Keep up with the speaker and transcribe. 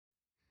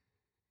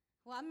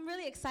Well, I'm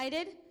really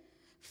excited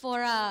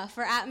for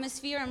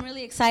atmosphere. I'm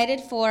really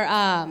excited for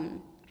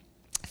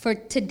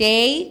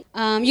today.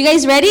 You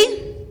guys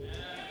ready?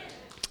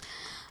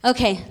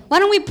 Okay. Why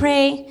don't we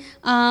pray?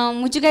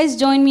 Would you guys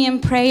join me in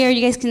prayer?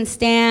 You guys can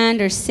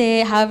stand or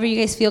sit, however you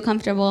guys feel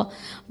comfortable.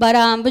 But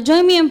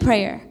join me in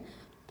prayer.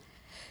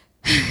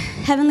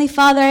 Heavenly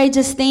Father, I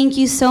just thank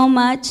you so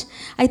much.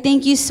 I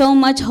thank you so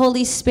much,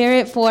 Holy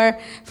Spirit, for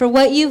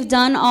what you've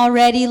done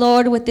already,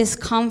 Lord, with this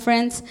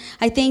conference.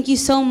 I thank you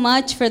so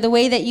much for the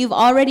way that you've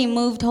already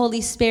moved,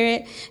 Holy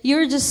Spirit.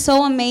 You're just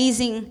so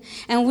amazing,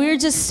 and we're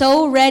just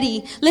so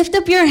ready. Lift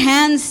up your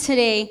hands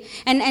today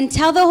and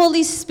tell the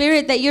Holy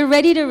Spirit that you're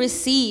ready to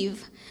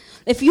receive.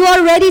 If you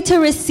are ready to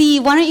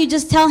receive, why don't you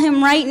just tell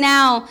him right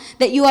now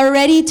that you are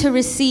ready to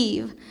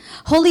receive?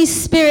 Holy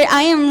Spirit,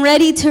 I am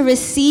ready to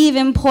receive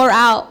and pour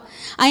out.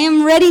 I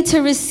am ready to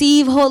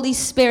receive, Holy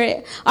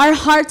Spirit. Our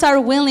hearts are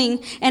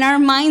willing and our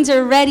minds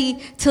are ready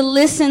to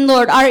listen,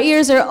 Lord. Our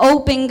ears are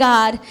open,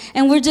 God.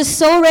 And we're just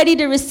so ready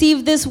to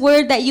receive this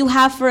word that you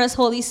have for us,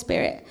 Holy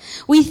Spirit.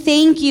 We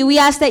thank you. We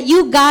ask that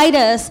you guide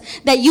us,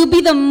 that you be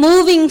the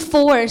moving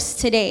force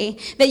today,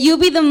 that you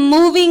be the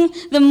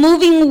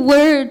moving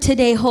word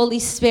today, Holy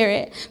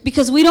Spirit,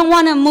 because we don't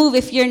want to move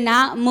if you're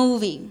not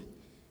moving.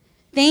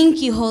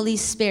 Thank you, Holy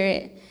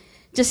Spirit.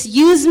 Just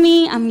use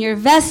me. I'm your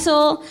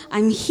vessel.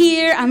 I'm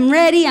here. I'm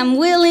ready. I'm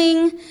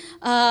willing.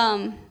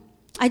 I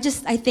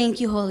thank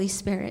you, Holy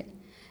Spirit.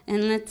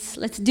 And let's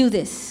do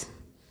this.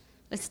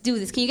 Let's do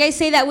this. Can you guys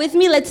say that with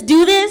me? Let's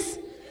do this.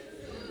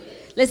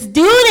 Let's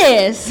do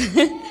this.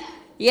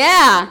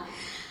 Yeah.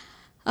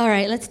 All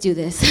right, let's do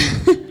this.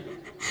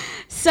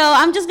 So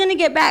I'm just going to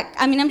get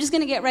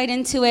right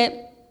into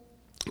it.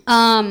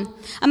 I'm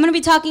going to be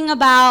talking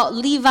about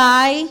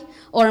Levi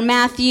or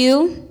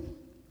Matthew.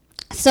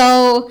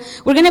 So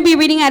we're going to be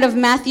reading out of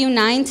Matthew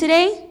 9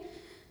 today.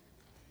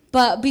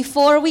 But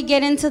before we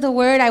get into the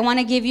word, I want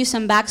to give you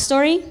some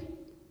backstory.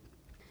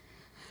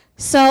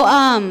 So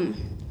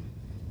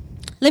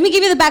let me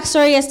give you the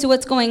backstory as to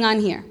what's going on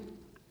here.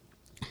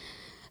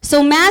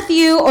 So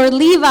Matthew or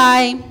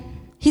Levi,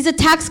 he's a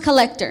tax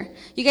collector.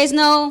 You guys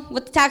know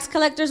what the tax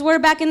collectors were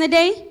back in the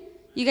day?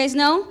 You guys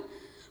know?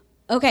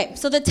 Okay,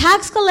 so the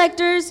tax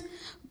collectors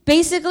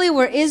basically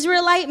were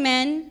Israelite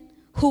men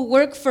who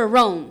worked for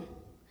Rome.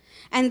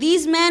 And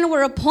these men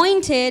were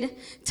appointed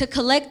to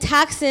collect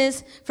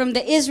taxes from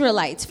the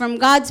Israelites, from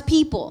God's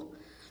people.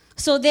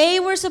 So they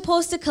were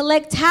supposed to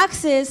collect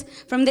taxes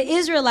from the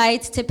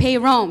Israelites to pay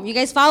Rome. You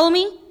guys follow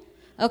me?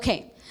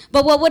 Okay.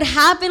 But what would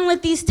happen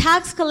with these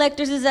tax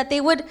collectors is that they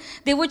would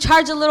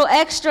charge a little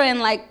extra and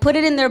like put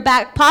it in their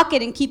back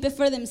pocket and keep it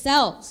for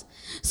themselves.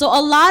 So a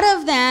lot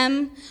of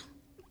them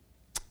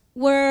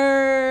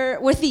were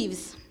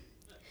thieves.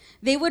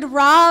 They would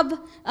rob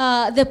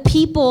the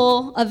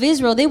people of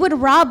Israel. They would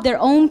rob their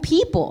own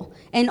people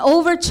and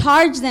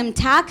overcharge them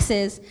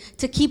taxes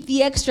to keep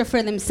the extra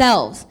for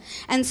themselves.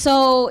 And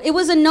so it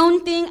was a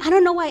known thing. I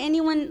don't know why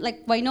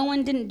no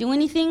one didn't do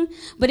anything,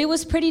 but it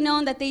was pretty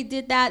known that they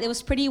did that. It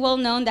was pretty well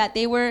known that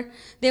they were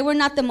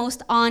not the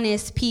most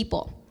honest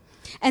people.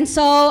 And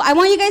so I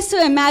want you guys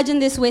to imagine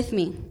this with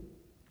me.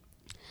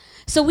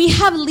 So we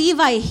have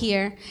Levi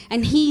here,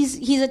 and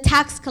he's a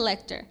tax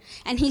collector,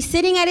 and he's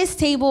sitting at his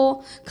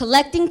table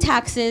collecting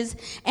taxes.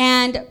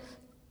 And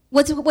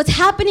what's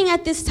happening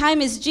at this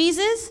time is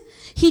Jesus,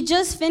 he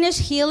just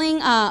finished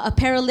healing a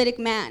paralytic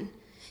man.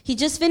 He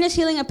just finished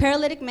healing a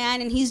paralytic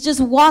man, and he's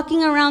just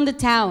walking around the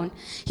town.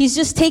 He's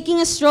just taking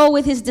a stroll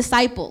with his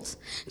disciples,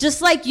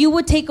 just like you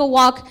would take a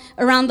walk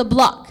around the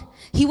block.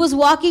 He was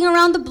walking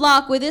around the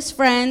block with his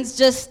friends,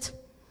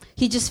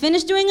 he just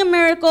finished doing a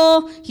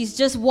miracle. He's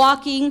just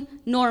walking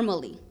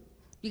normally.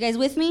 You guys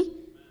with me?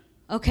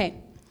 Okay.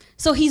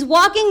 So he's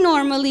walking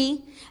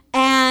normally,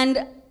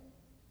 and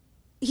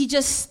he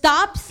just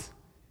stops.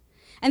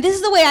 And this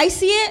is the way I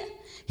see it.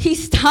 He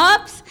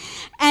stops,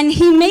 and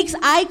he makes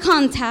eye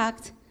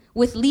contact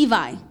with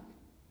Levi.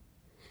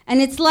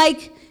 And it's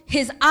like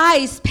his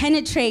eyes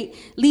penetrate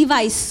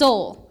Levi's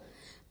soul.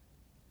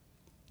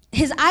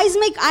 His eyes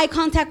make eye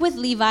contact with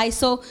Levi.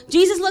 So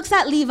Jesus looks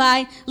at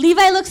Levi.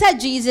 Levi looks at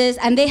Jesus,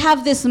 and they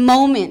have this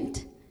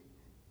moment.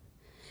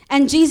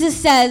 And Jesus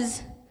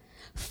says,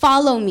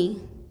 "Follow me."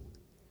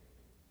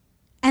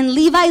 And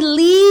Levi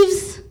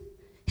leaves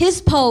his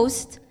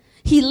post.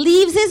 He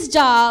leaves his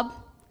job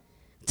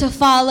to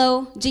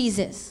follow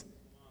Jesus.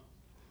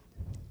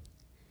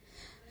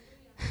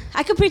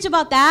 I could preach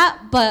about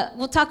that, but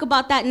we'll talk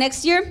about that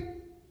next year.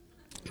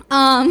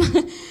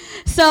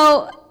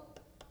 So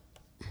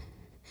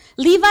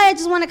Levi, I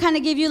just want to kind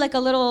of give you like a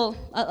little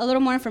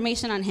more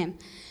information on him.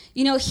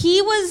 You know,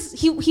 he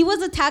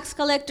was a tax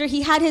collector.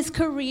 He had his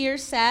career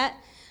set.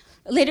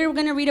 Later, we're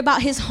going to read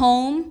about his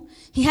home.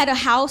 He had a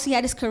house. He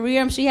had his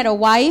career. I'm sure he had a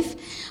wife.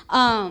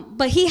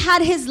 But he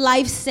had his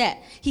life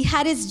set. He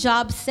had his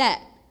job set.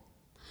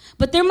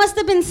 But there must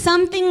have been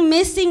something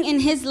missing in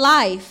his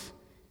life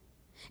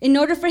in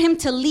order for him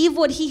to leave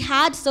what he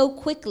had so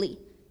quickly.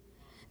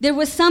 There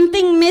was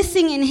something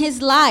missing in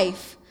his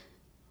life.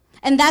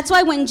 And that's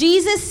why when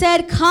Jesus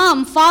said,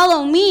 "Come,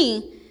 follow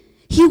me,"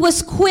 He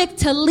was quick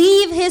to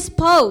leave his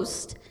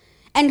post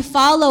and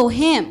follow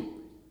him.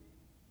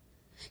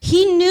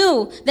 He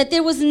knew that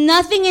there was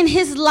nothing in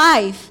his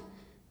life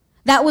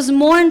that was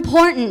more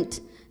important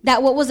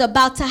than what was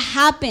about to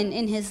happen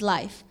in his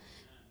life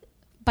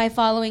by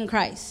following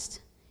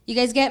Christ. You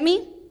guys get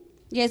me?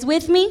 You guys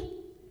with me?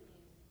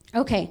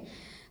 Okay.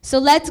 So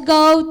let's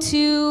go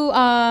to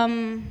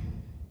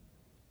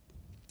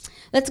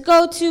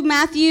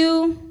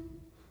Matthew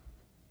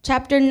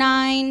chapter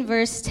 9,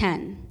 verse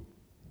 10.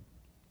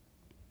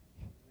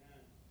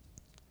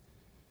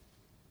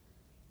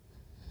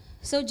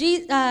 So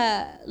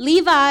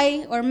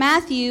Levi, or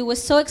Matthew,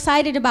 was so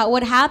excited about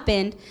what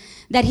happened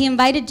that he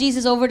invited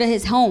Jesus over to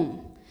his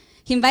home.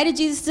 He invited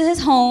Jesus to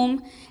his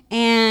home,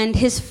 and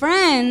his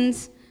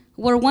friends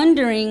were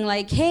wondering,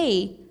 like,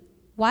 hey,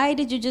 why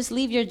did you just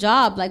leave your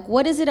job? Like,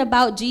 what is it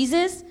about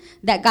Jesus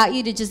that got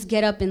you to just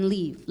get up and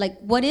leave? Like,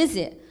 what is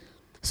it?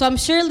 So I'm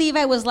sure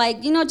Levi was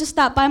like, just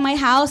stop by my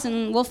house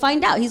and we'll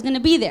find out. He's going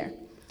to be there.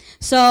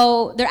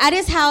 So they're at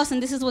his house,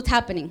 and this is what's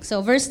happening.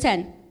 So verse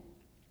 10.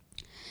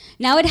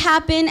 Now it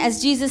happened as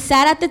Jesus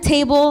sat at the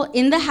table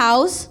in the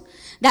house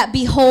that,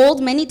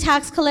 behold, many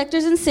tax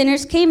collectors and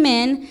sinners came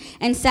in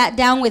and sat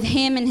down with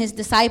him and his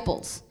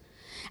disciples.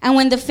 And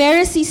when the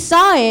Pharisees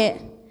saw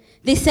it,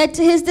 they said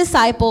to his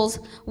disciples,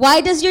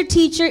 why does your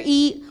teacher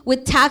eat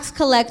with tax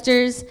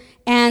collectors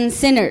and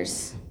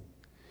sinners?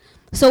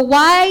 So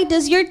why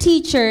does your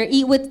teacher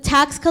eat with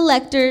tax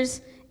collectors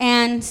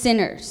and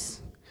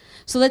sinners?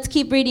 So let's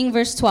keep reading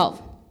verse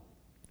 12.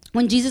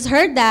 When Jesus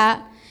heard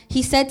that,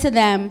 he said to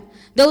them,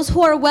 those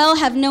who are well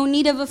have no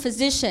need of a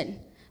physician,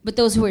 but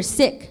those who are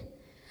sick.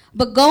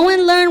 But go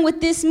and learn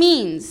what this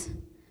means.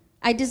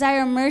 I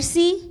desire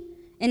mercy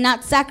and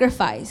not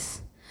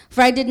sacrifice.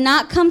 For I did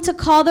not come to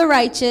call the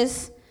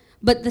righteous,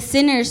 but the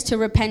sinners to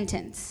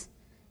repentance.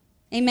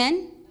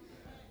 Amen?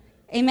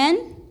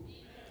 Amen?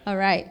 All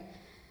right.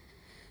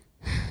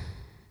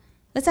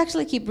 Let's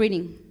actually keep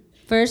reading.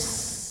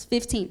 Verse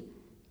 15.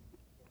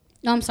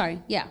 No, I'm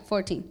sorry. Yeah,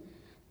 14.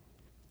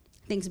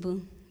 Thanks,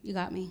 Boo. You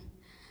got me.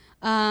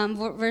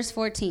 Verse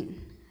 14.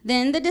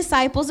 Then the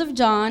disciples of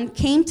John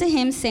came to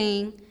him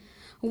saying,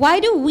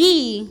 why do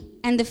we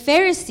and the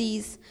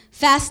Pharisees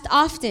fast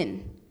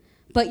often,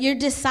 but your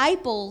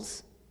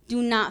disciples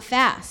do not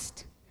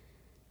fast?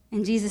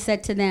 And Jesus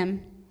said to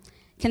them,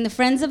 can the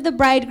friends of the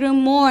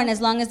bridegroom mourn as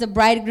long as the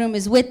bridegroom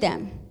is with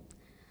them?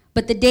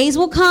 But the days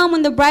will come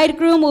when the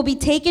bridegroom will be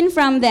taken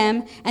from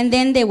them, and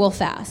then they will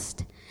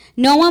fast.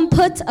 No one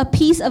puts a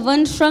piece of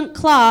unshrunk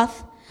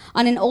cloth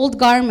on an old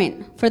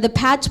garment, for the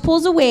patch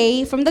pulls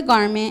away from the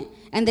garment,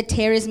 and the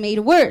tear is made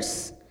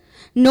worse.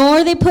 Nor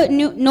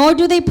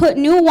do they put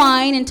new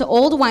wine into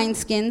old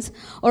wineskins,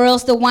 or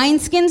else the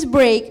wineskins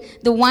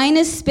break, the wine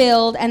is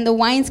spilled, and the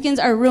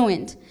wineskins are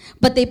ruined.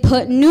 But they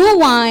put new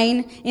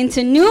wine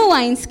into new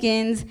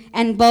wineskins,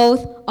 and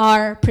both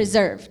are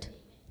preserved.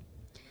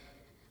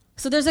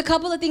 So there's a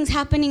couple of things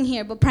happening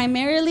here, but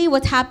primarily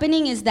what's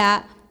happening is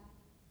that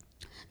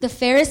the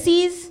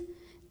Pharisees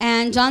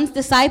and John's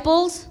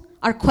disciples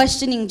are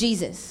questioning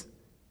Jesus.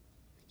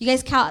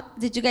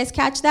 Did you guys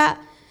catch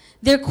that?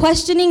 They're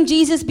questioning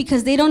Jesus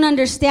because they don't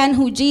understand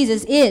who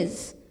Jesus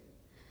is.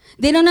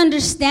 They don't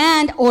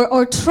understand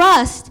or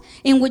trust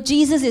in what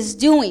Jesus is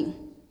doing.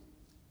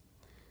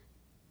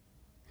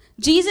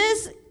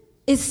 Jesus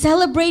is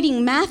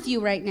celebrating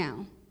Matthew right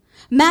now.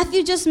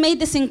 Matthew just made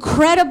this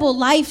incredible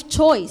life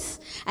choice,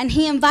 and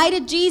he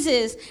invited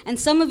Jesus and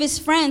some of his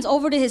friends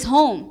over to his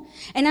home.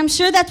 And I'm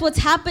sure that's what's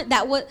happened.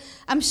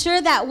 I'm sure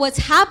that what's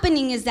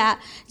happening is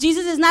that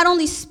Jesus is not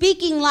only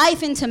speaking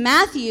life into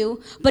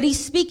Matthew, but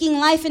he's speaking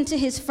life into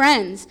his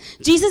friends.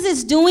 Jesus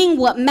is doing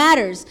what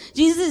matters.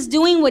 Jesus is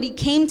doing what he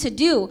came to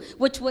do,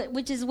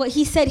 which is what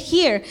he said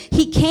here.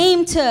 He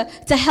came to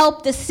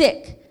help the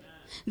sick.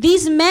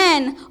 These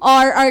men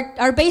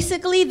are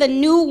basically the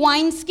new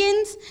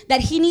wineskins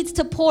that he needs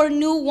to pour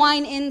new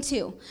wine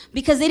into,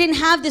 because they didn't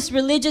have this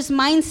religious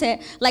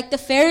mindset like the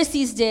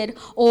Pharisees did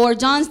or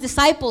John's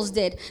disciples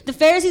did. The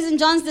Pharisees and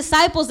John's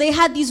disciples, they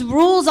had these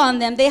rules on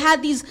them. They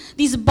had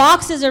these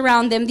boxes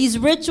around them, these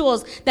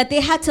rituals that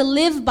they had to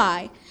live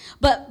by.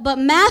 But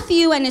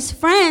Matthew and his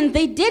friend,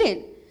 they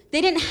didn't.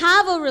 They didn't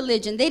have a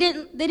religion. They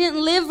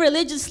didn't live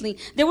religiously.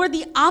 They were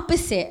the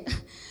opposite.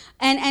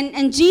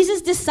 And Jesus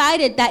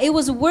decided that it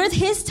was worth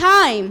his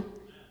time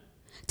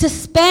to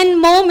spend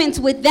moments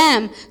with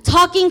them,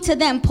 talking to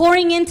them,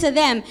 pouring into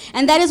them.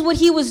 And that is what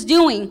he was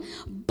doing.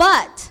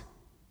 But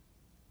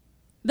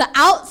the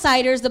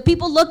outsiders, the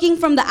people looking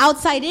from the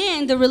outside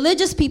in, the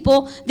religious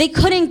people, they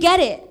couldn't get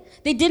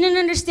it. They didn't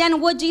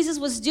understand what Jesus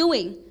was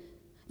doing.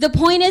 The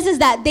point is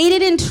that they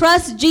didn't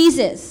trust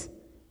Jesus.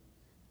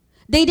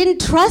 They didn't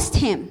trust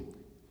him.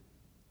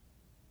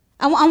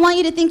 I want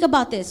you to think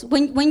about this.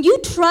 When you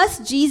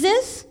trust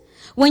Jesus,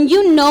 when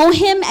you know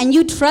him and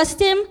you trust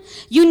him,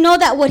 you know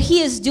that what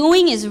he is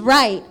doing is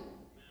right.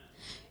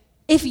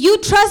 If you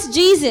trust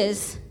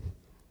Jesus,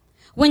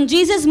 when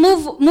Jesus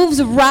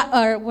moves right,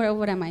 or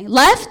what am I?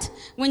 Left?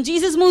 When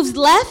Jesus moves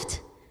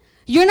left,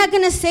 You're not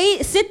going to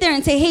sit there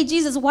and say, hey,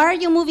 Jesus, why are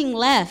you moving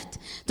left?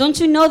 Don't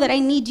you know that I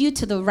need you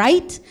to the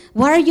right?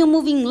 Why are you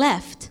moving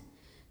left?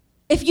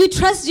 If you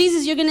trust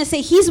Jesus, you're going to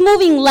say, he's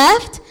moving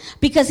left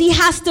because he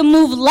has to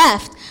move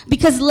left,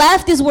 because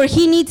left is where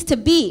he needs to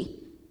be.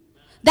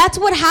 That's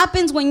what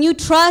happens when you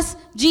trust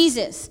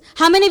Jesus.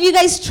 How many of you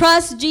guys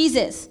trust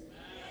Jesus?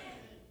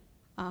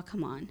 Oh,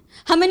 come on.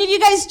 How many of you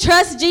guys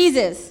trust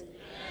Jesus?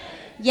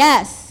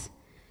 Yes.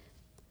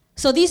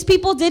 So these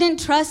people didn't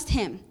trust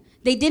him.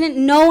 They didn't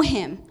know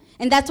him.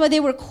 And that's why they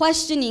were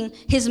questioning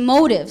his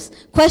motives,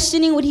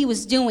 questioning what he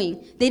was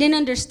doing. They didn't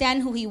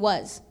understand who he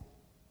was.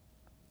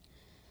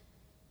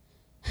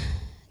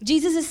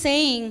 Jesus is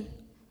saying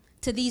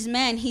to these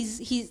men,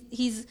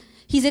 he's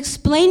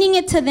explaining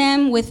it to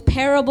them with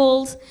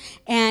parables,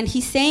 and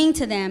he's saying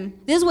to them,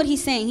 this is what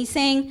he's saying. He's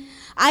saying,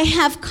 I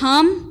have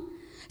come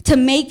to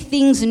make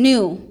things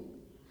new.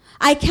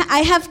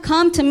 I have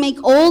come to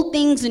make old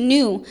things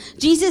new.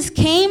 Jesus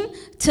came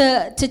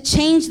to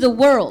change the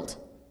world.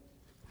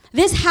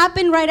 This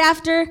happened right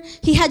after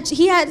he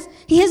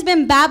has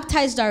been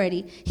baptized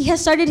already. He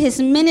has started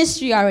his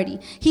ministry already.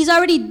 He's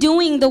already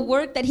doing the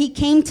work that he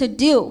came to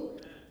do.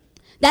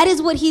 That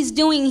is what he's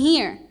doing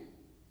here.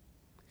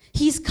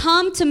 He's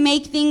come to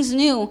make things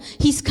new.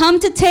 He's come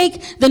to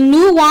take the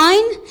new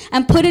wine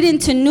and put it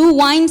into new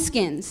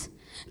wineskins.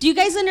 Do you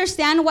guys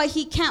understand why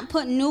he can't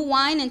put new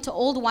wine into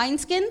old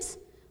wineskins?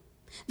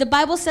 The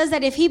Bible says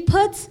that if he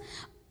puts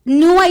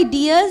new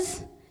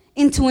ideas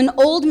into an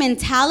old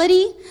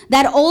mentality,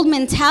 that old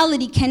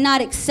mentality cannot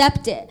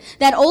accept it.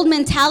 That old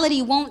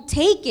mentality won't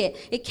take it.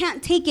 It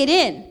can't take it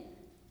in.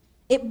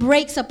 It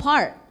breaks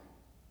apart.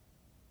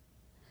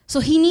 So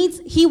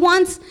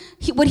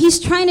what he's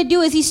trying to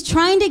do is he's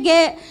trying to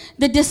get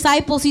the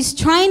disciples, he's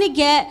trying to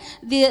get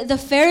the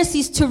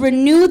Pharisees to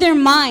renew their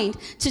mind,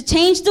 to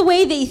change the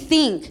way they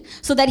think,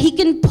 so that he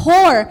can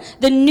pour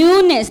the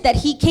newness that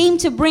he came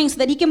to bring, so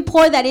that he can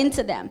pour that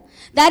into them.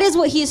 That is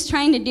what he is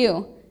trying to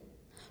do.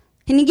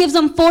 And he gives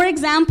them 4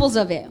 examples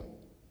of it,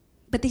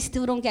 but they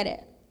still don't get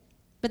it.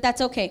 But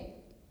that's okay.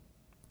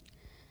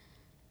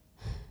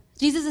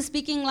 Jesus is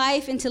speaking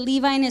life into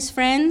Levi and his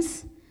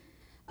friends.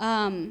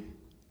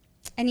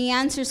 And he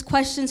answers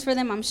questions for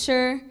them, I'm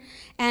sure.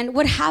 And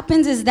what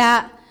happens is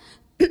that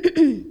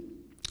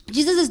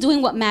Jesus is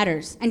doing what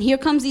matters. And here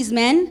comes these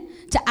men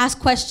to ask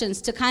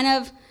questions, to kind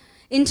of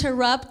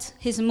interrupt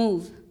his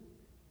move.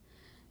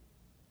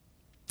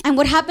 And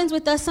what happens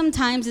with us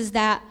sometimes is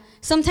that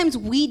sometimes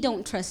we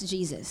don't trust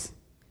Jesus.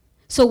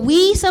 So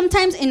we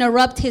sometimes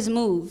interrupt his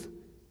move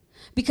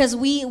because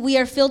we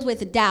are filled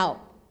with doubt.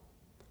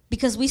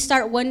 Because we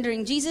start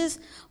wondering, Jesus,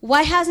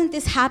 why hasn't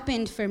this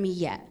happened for me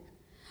yet?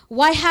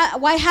 Why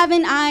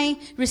haven't I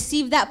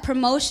received that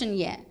promotion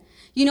yet?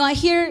 You know, I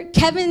hear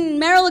Kevin and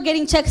Merrill are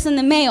getting checks in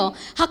the mail.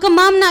 How come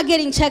I'm not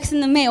getting checks in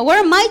the mail? Where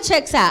are my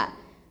checks at?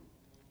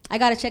 I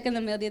got a check in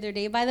the mail the other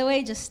day, by the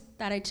way. Just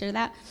thought I'd share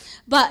that.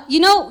 But, you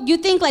know, you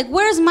think like,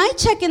 where's my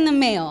check in the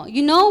mail?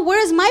 You know,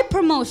 where's my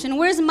promotion?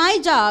 Where's my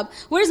job?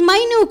 Where's my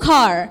new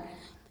car?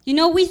 You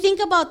know, we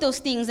think about those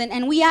things,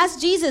 and we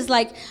ask Jesus,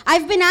 like,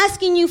 I've been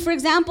asking you, for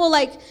example,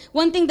 like,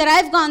 one thing that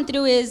I've gone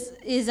through is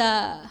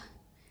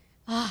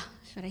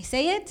should I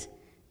say it?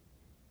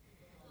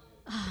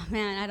 Oh,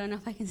 man, I don't know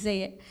if I can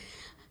say it.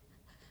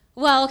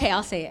 Well, okay,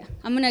 I'll say it.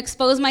 I'm going to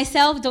expose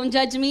myself. Don't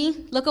judge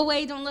me. Look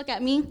away. Don't look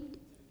at me.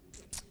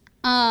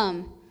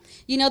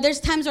 You know, there's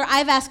times where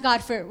I've asked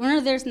God for,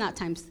 well, there's not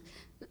times.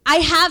 I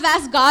have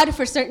asked God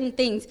for certain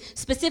things,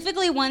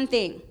 specifically one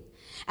thing.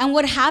 And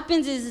what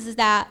happens is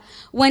that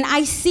when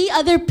I see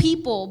other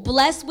people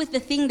blessed with the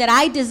thing that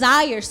I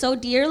desire so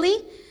dearly,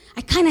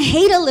 I kind of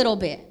hate a little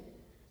bit.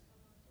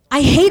 I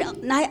hate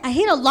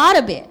a lot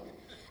of it.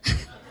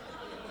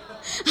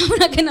 I'm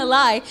not going to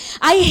lie.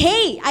 I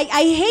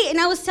hate, and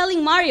I was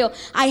telling Mario,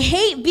 I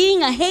hate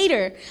being a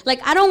hater.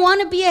 Like, I don't want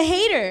to be a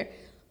hater.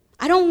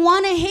 I don't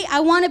want to hate.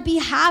 I want to be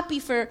happy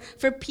for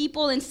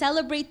people and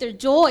celebrate their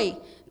joy.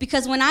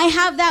 Because when I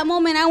have that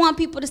moment, I want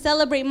people to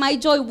celebrate my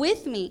joy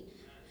with me.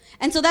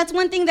 And so that's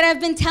one thing that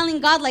I've been telling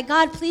God, like,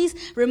 God, please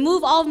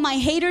remove all of my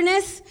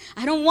haterness.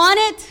 I don't want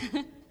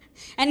it.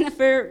 And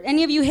for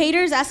any of you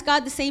haters, ask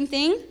God the same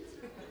thing.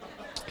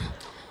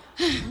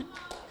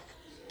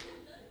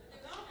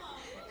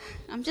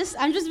 I'm just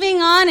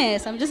being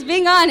honest. I'm just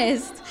being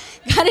honest.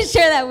 Gotta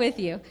share that with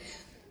you.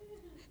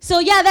 So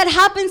yeah, that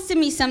happens to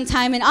me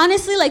sometime. And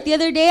honestly, like the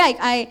other day,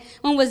 I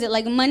when was it,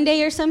 like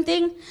Monday or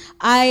something?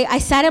 I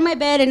sat in my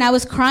bed and I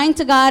was crying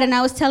to God and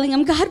I was telling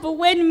him, God, but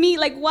when me?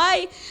 Like,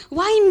 why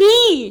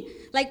me?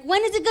 Like,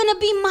 when is it gonna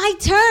be my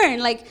turn?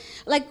 Like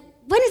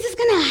when is this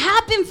gonna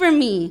happen for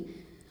me?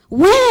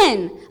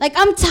 When? Like,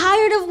 I'm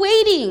tired of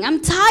waiting.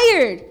 I'm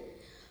tired.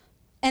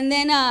 And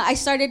then I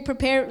started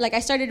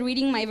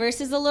reading my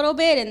verses a little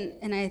bit,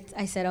 and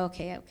I said,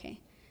 okay,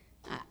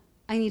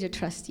 I need to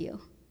trust you.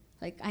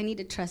 Like, I need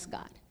to trust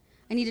God.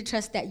 I need to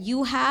trust that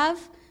you have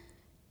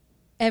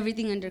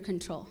everything under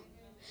control.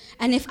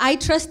 And if I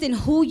trust in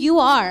who you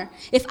are,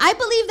 if I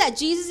believe that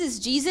Jesus is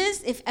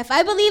Jesus, if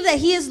I believe that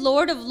he is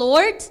Lord of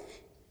Lords,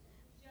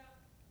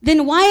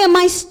 then why am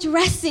I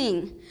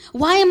stressing?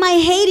 Why am I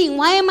hating?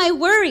 Why am I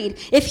worried?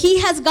 If he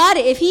has got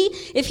it, if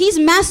he's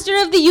master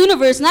of the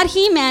universe, not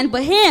He-Man,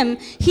 but him,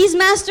 he's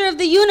master of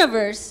the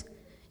universe.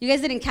 You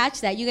guys didn't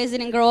catch that. You guys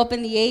didn't grow up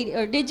in the 80s,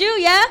 or did you?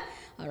 Yeah?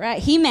 All right,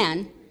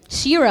 He-Man,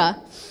 She-Ra.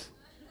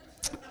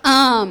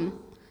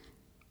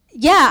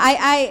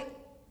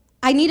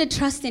 I need to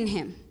trust in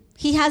him.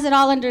 He has it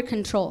all under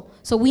control.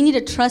 So we need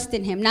to trust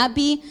in him, not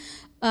be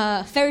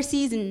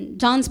Pharisees and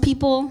John's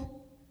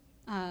people.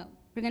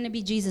 We're going to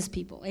be Jesus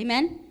people.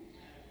 Amen?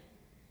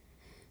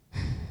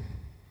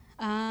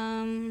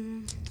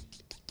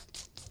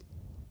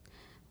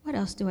 What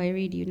else do I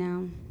read you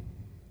now?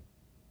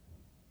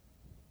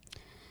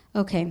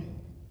 Okay.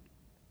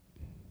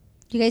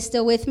 You guys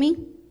still with me?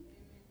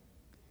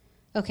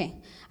 Okay.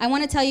 I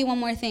want to tell you one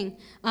more thing.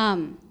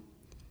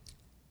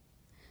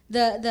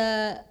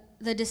 The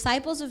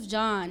disciples of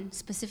John,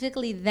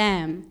 specifically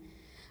them,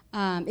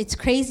 it's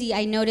crazy.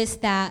 I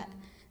noticed that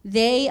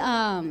they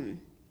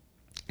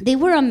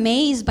were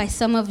amazed by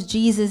some of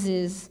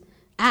Jesus's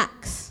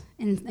acts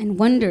and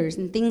wonders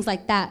and things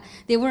like that.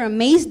 They were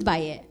amazed by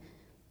it.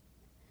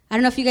 I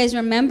don't know if you guys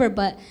remember,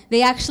 but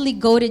they actually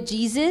go to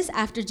Jesus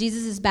after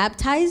Jesus is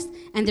baptized,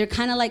 and they're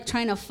kind of like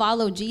trying to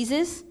follow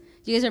Jesus.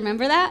 Do you guys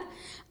remember that?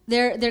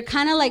 They're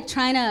kind of like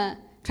trying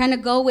to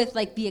go with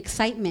like the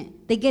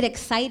excitement. They get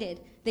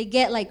excited. They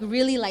get like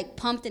really like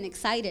pumped and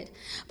excited.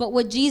 But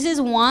what Jesus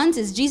wants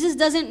is, Jesus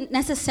doesn't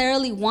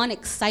necessarily want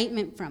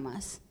excitement from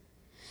us.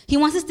 He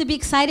wants us to be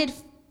excited,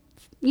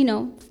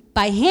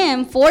 by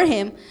him, for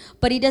him,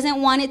 but he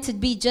doesn't want it to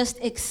be just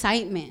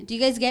excitement. Do you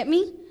guys get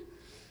me?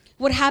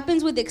 What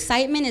happens with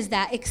excitement is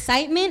that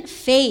excitement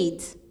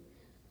fades,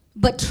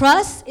 but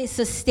trust is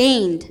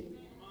sustained.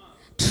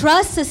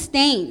 Trust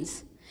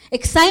sustains.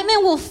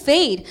 Excitement will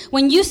fade.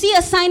 When you see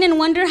a sign and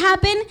wonder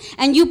happen,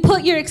 and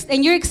you're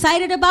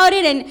excited about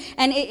it,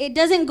 and it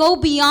doesn't go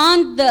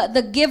beyond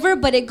the giver,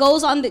 but it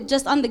goes on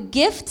just on the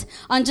gift,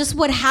 on just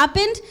what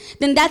happened,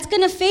 then that's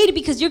gonna fade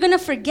because you're gonna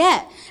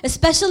forget.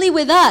 Especially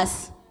with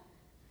us,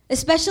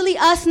 especially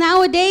us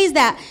nowadays.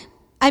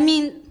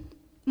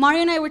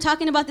 Mario and I were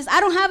talking about this. I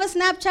don't have a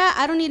Snapchat.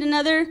 I don't need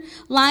another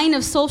line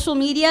of social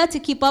media to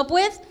keep up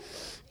with.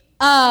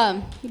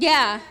 I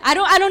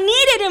don't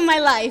need it in my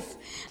life.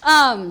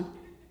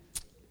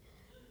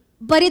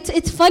 But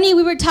it's funny,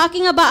 we were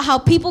talking about how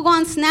people go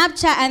on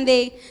Snapchat and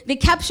they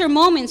capture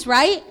moments,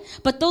 right?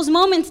 But those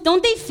moments,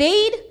 don't they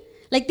fade?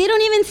 Like, they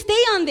don't even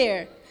stay on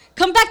there.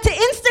 Come back to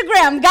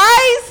Instagram,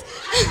 guys.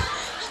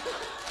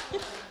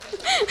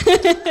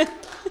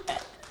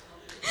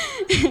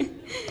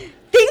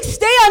 Things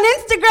stay on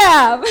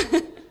Instagram.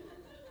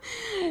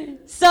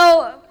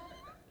 So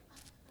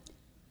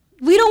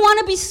we don't want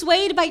to be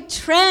swayed by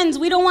trends.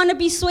 We don't want to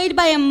be swayed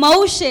by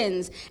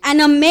emotions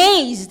and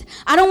amazed.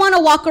 I don't want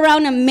to walk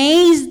around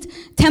amazed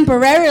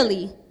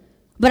temporarily,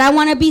 but I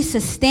want to be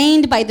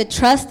sustained by the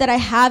trust that I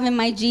have in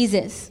my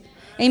Jesus.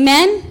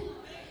 Amen?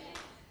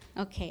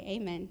 Okay,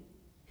 amen.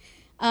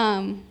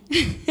 I'm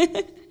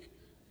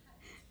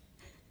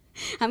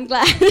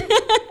glad.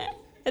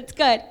 That's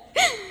good.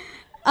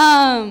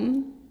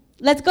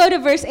 Let's go to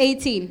verse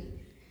 18.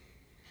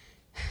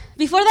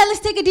 Before that,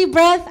 let's take a deep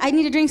breath. I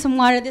need to drink some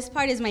water. This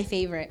part is my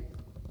favorite.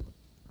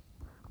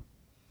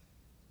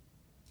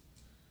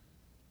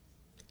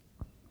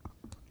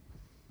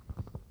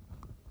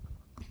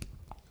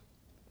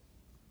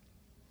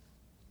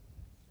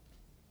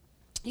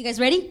 You guys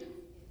ready?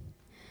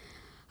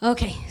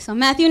 Okay, so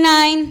Matthew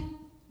 9,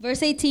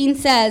 verse 18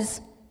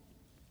 says,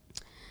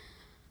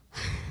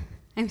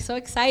 I'm so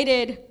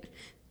excited,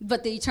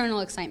 but the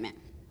eternal excitement.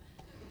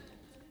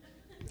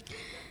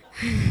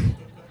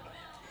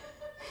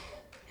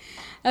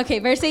 Okay,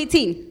 verse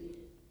 18.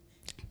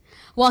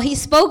 While he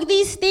spoke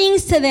these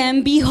things to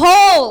them,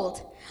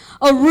 behold,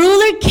 a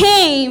ruler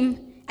came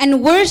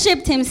and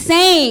worshipped him,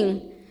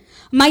 saying,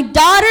 my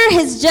daughter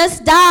has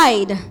just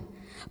died,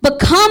 but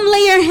come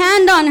lay your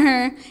hand on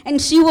her,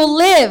 and she will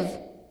live.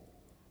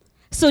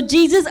 So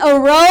Jesus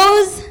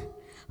arose,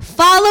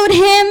 followed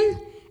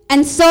him,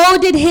 and so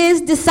did his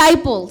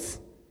disciples.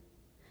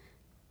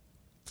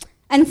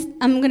 And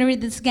I'm going to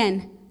read this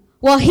again.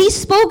 While he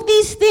spoke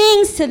these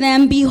things to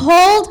them,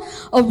 behold,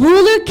 a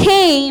ruler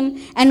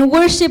came and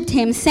worshipped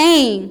him,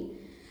 saying,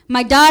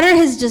 my daughter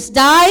has just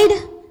died,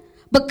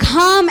 but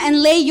come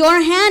and lay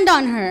your hand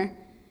on her,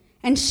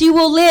 and she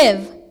will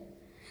live.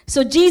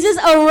 So Jesus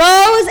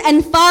arose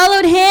and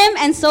followed him,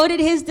 and so did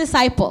his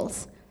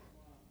disciples.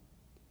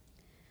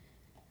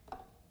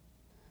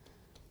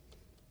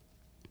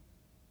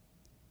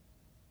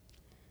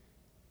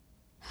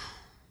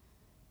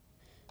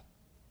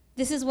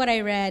 This is what I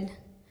read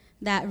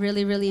that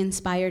really, really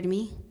inspired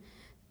me.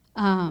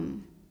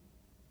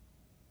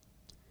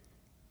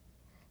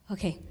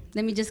 Okay,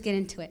 let me just get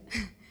into it.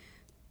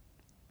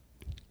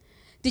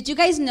 Did you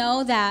guys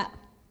know that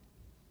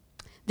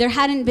there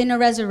hadn't been a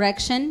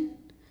resurrection?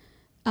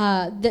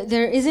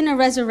 There isn't a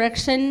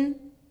resurrection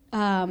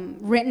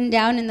written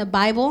down in the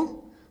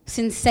Bible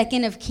since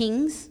 2nd of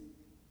Kings.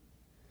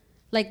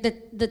 Like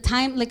the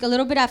time, like a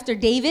little bit after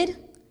David.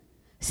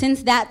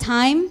 since that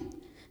time,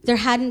 there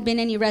hadn't been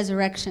any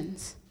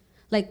resurrections.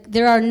 Like,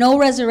 there are no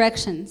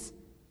resurrections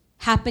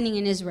happening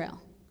in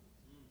Israel.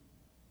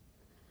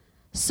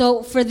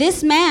 So for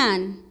this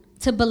man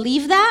to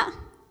believe that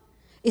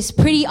is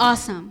pretty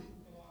awesome.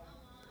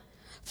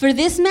 For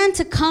this man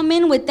to come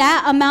in with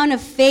that amount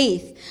of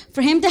faith,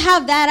 for him to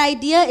have that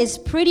idea is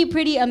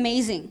pretty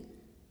amazing.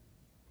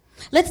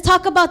 Let's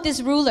talk about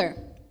this ruler.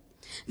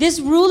 This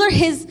ruler,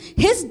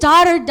 his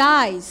daughter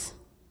dies.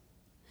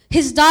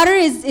 His daughter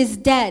is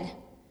dead.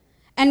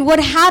 And what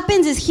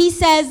happens is he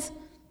says,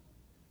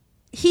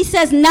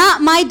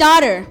 not my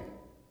daughter,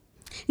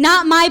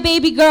 not my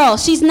baby girl.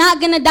 She's not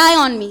going to die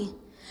on me.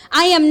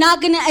 I am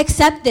not going to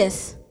accept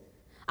this.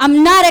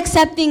 I'm not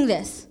accepting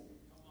this.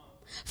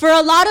 For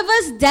a lot of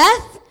us,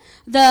 death,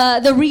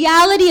 the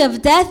reality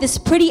of death is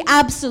pretty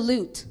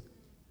absolute.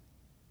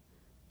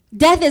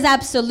 Death is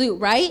absolute,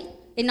 right?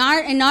 In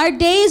our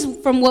days,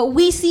 from what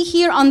we see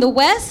here on the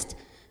West,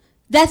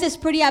 death is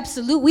pretty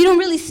absolute. We don't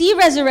really see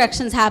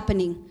resurrections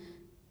happening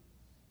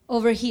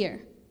over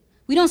here.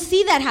 We don't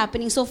see that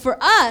happening. So for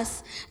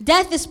us,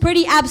 death is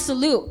pretty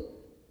absolute.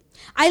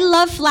 I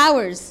love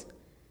flowers.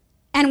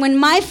 And when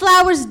my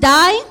flowers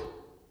die,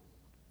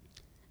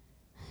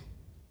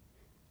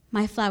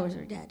 my flowers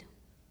are dead.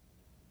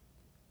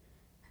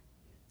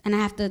 And I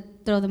have to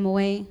throw them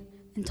away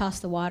and toss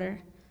the water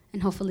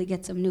and hopefully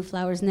get some new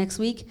flowers next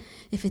week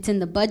if it's in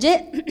the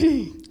budget.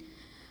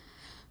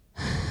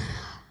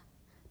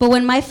 But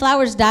when my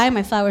flowers die,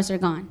 my flowers are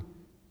gone.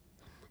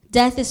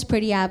 Death is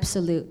pretty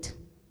absolute.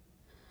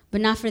 But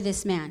not for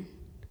this man.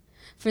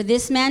 For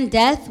this man,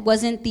 death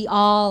wasn't the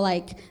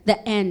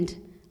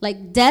end.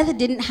 Like, death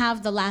didn't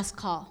have the last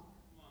call.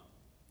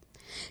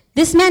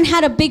 This man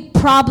had a big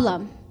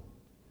problem.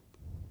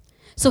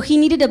 So he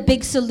needed a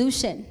big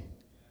solution.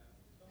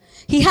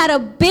 He had a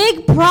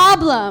big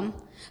problem,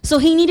 so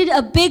he needed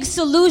a big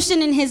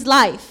solution in his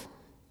life.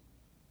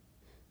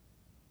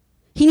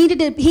 He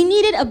needed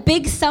a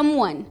big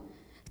someone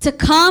to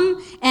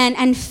come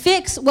and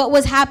fix what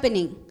was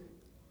happening.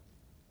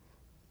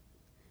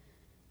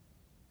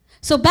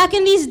 So back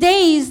in these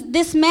days,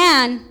 this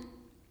man,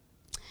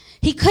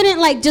 he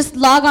couldn't just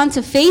log on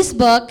to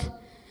Facebook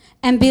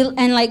and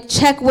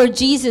check where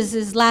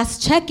Jesus'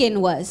 last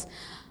check-in was.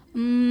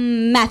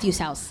 Matthew's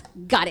house.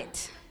 Got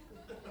it.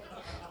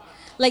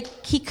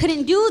 He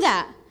couldn't do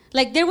that.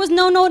 There was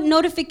no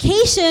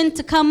notification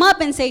to come up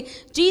and say,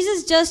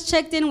 Jesus just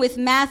checked in with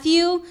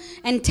Matthew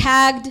and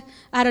tagged,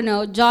 I don't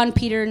know, John,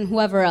 Peter, and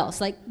whoever else.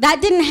 That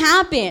didn't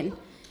happen.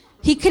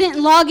 He couldn't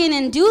log in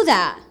and do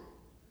that.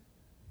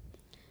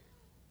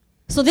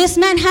 So this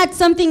man had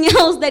something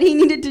else that he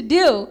needed to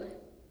do.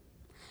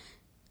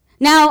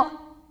 Now,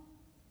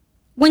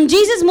 when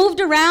Jesus moved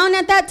around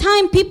at that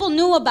time, people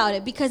knew about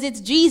it because it's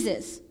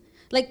Jesus.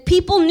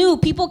 People knew.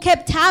 People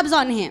kept tabs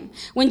on him.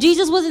 When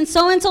Jesus was in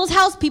so-and-so's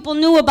house, people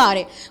knew about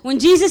it. When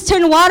Jesus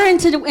turned water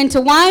into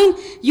wine,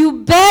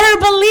 you better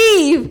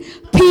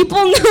believe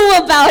people knew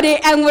about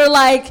it and were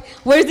like,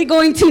 where's he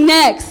going to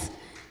next?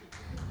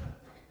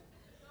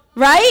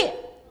 Right?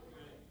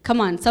 Come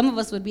on, some of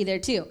us would be there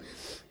too.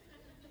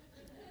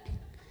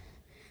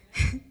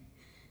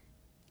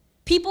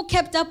 People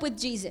kept up with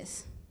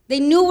Jesus. They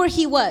knew where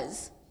he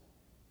was.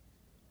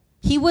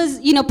 He was,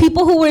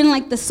 people who were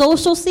in the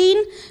social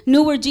scene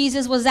knew where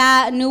Jesus was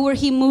at, knew where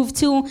he moved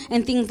to,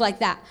 and things like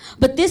that.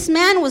 But this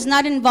man was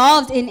not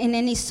involved in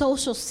any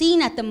social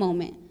scene at the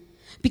moment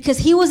because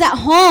he was at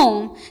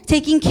home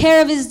taking care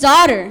of his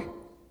daughter.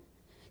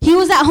 He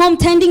was at home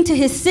tending to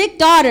his sick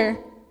daughter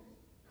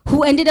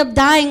who ended up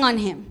dying on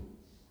him.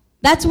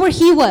 That's where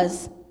he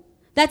was.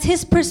 That's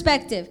his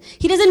perspective.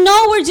 He doesn't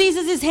know where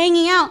Jesus is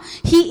hanging out.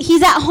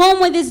 He's at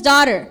home with his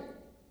daughter.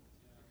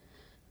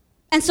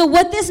 And so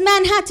what this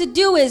man had to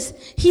do is,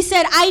 he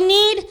said, I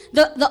need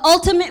the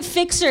ultimate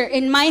fixer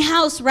in my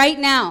house right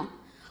now.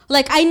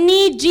 I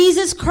need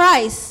Jesus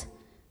Christ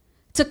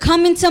to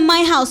come into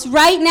my house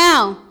right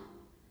now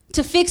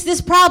to fix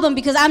this problem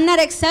because I'm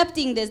not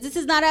accepting this. This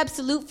is not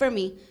absolute for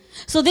me.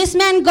 So this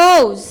man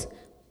goes.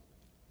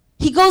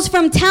 He goes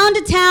from town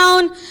to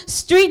town,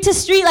 street to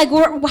street,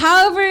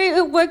 however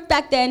it worked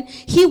back then.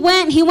 He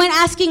went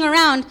asking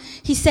around.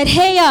 He said,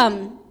 hey,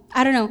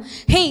 I don't know.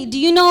 Hey, do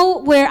you know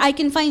where I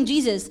can find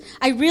Jesus?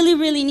 I really,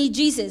 really need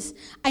Jesus.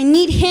 I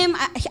need him.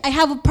 I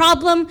have a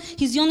problem.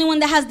 He's the only one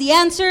that has the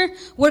answer.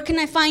 Where can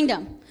I find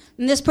him?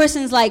 And this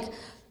person's like,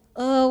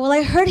 well,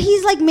 I heard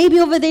he's maybe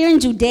over there in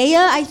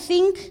Judea, I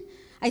think.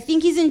 I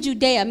think he's in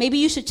Judea. Maybe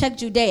you should check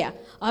Judea.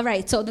 All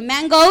right, so the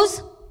man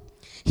goes.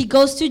 He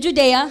goes to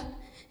Judea.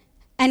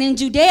 And in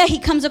Judea, he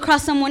comes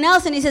across someone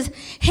else and he says,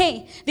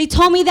 hey, they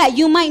told me that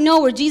you might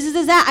know where Jesus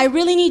is at. I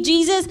really need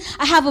Jesus.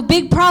 I have a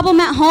big problem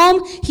at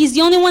home. He's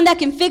the only one that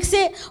can fix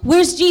it.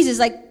 Where's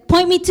Jesus?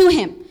 Point me to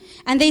him.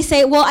 And they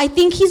say, well, I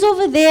think he's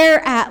over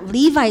there at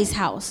Levi's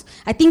house.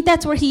 I think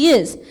that's where he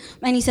is.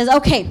 And he says,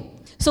 okay.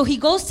 So he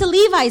goes to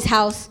Levi's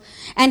house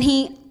and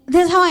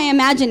this is how I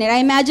imagine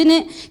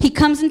it. He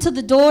comes into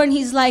the door and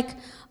he's like,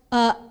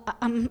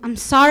 I'm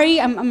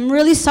sorry. I'm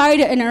really sorry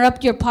to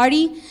interrupt your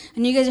party.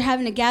 And you guys are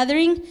having a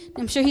gathering.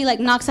 I'm sure he like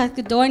knocks at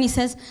the door and he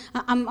says,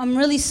 I'm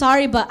really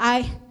sorry, but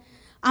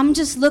I'm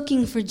just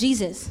looking for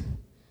Jesus.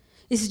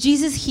 Is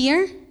Jesus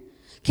here?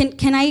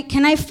 Can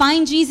I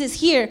find Jesus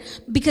here?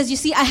 Because you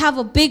see, I have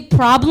a big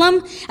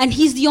problem, and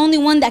he's the only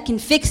one that can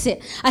fix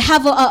it. I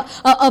have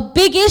a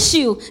big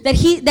issue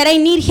that I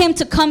need him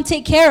to come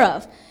take care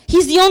of.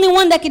 He's the only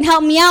one that can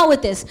help me out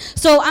with this.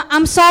 So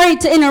I'm sorry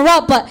to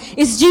interrupt, but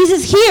is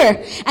Jesus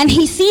here? And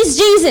he sees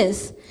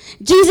Jesus.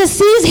 Jesus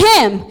sees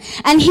him,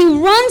 and he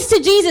runs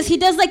to Jesus. He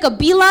does like a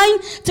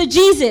beeline to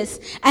Jesus,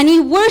 and he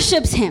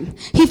worships him.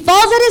 He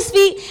falls at his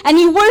feet, and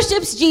he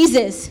worships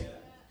Jesus.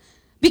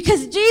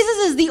 Because Jesus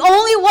is the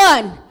only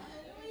one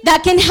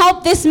that can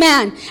help this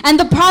man and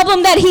the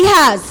problem that he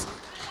has.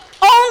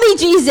 Only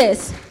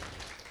Jesus.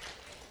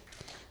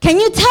 Can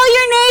you tell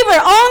your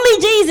neighbor,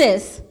 only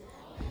Jesus?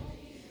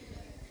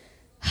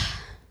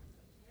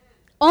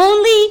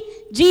 Only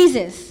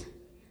Jesus.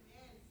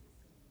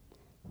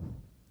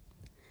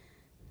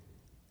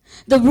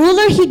 The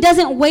ruler, he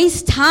doesn't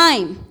waste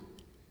time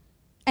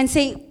and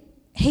say,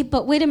 hey,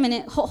 but wait a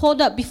minute,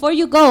 hold up. Before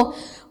you go,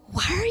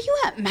 why are you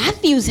at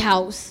Matthew's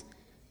house?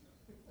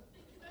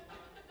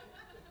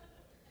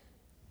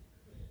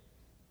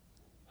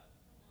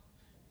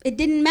 It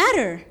didn't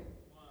matter.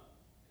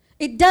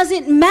 It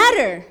doesn't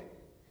matter.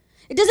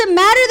 It doesn't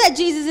matter that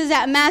Jesus is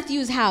at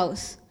Matthew's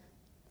house.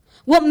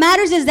 What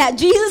matters is that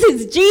Jesus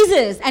is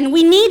Jesus, and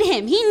we need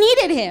him. He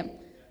needed him.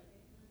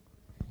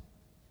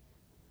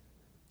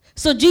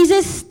 So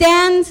Jesus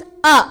stands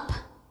up.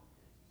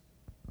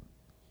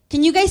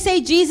 Can you guys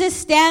say Jesus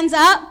stands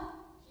up?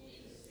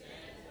 Jesus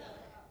stands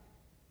up.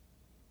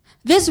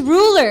 This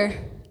ruler,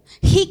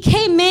 he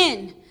came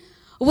in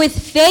with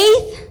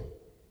faith.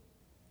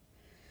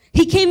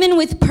 He came in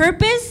with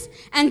purpose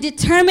and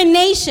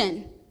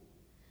determination.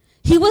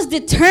 He was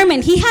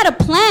determined. He had a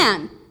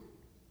plan.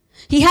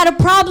 He had a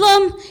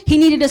problem. He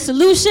needed a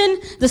solution.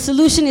 The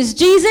solution is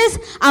Jesus.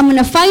 I'm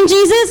going to find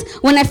Jesus.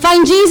 When I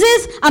find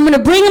Jesus, I'm going to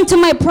bring him to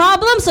my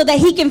problem so that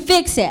he can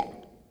fix it.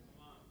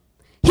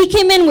 He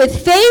came in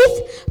with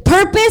faith,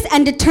 purpose,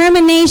 and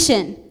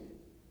determination.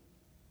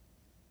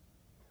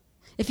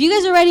 If you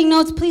guys are writing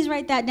notes, please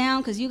write that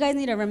down because you guys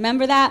need to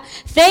remember that.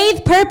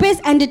 Faith, purpose,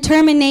 and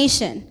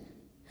determination.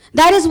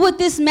 That is what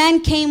this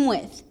man came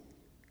with.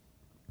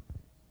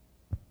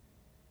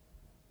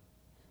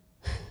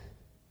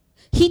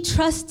 He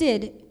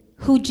trusted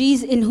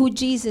in who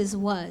Jesus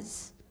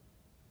was.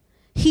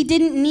 He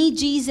didn't need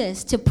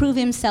Jesus to prove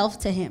himself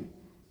to him.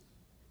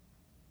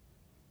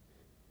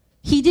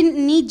 He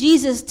didn't need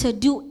Jesus to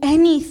do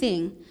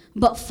anything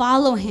but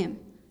follow him.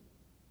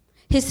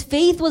 His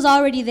faith was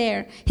already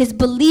there. His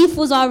belief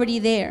was already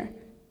there.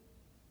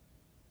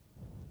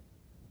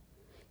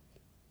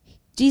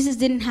 Jesus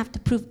didn't have to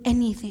prove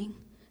anything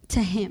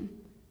to him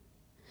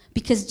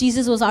because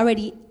Jesus was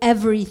already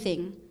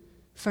everything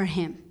for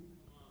him.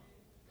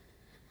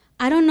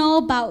 I don't know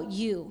about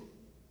you.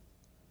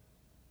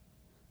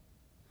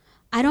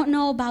 I don't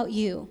know about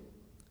you.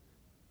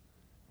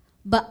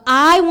 But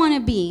I want to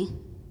be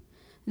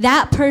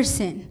that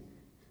person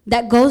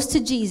that goes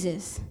to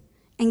Jesus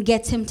and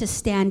gets him to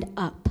stand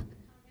up.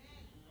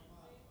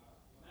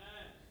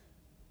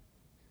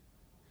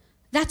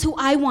 That's who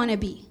I want to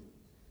be.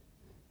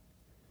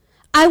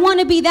 I want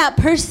to be that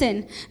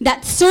person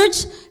that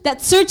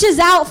searches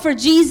out for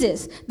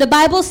Jesus. The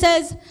Bible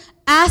says,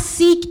 ask,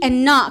 seek,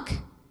 and knock.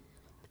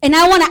 And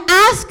I want to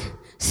ask,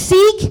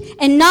 seek,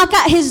 and knock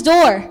at his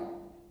door.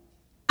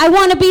 I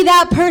want to be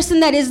that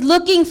person that is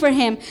looking for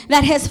him,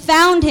 that has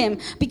found him,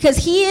 because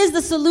he is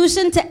the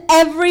solution to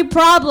every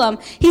problem.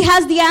 He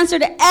has the answer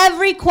to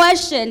every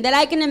question that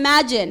I can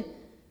imagine.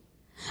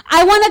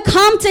 I want to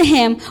come to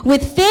him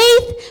with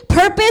faith,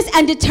 purpose,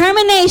 and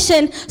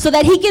determination so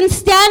that he can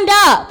stand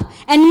up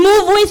and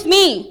move with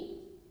me.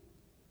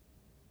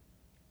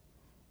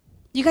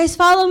 You guys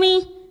follow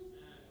me?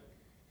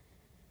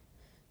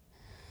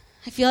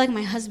 I feel like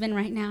my husband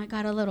right now. I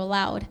got a little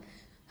loud.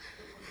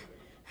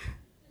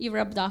 You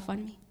rubbed off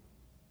on me.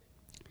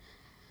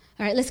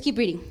 All right, let's keep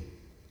reading.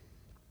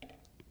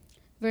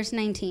 Verse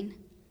 19.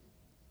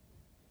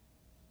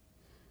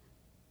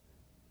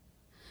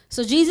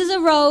 So Jesus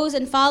arose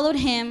and followed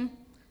him,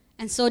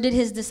 and so did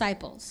his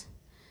disciples.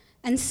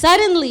 And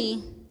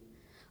suddenly,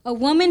 a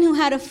woman who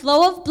had a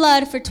flow of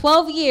blood for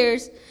 12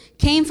 years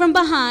came from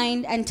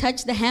behind and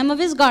touched the hem of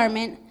his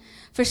garment,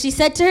 for she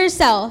said to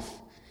herself,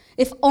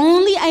 if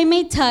only I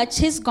may touch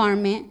his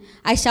garment,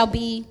 I shall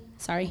be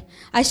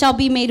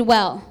made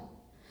well.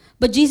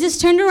 But Jesus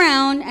turned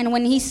around, and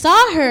when he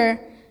saw her,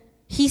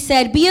 he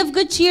said, be of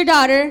good cheer,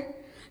 daughter,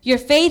 your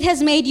faith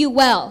has made you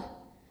well.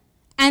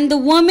 And the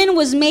woman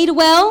was made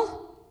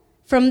well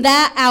from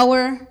that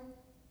hour.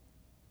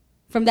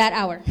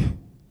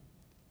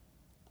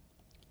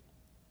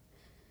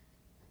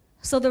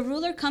 So the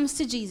ruler comes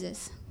to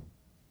Jesus.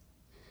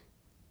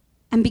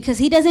 And because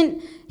he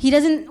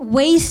doesn't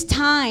waste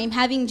time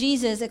having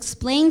Jesus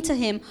explain to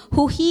him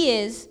who he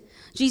is,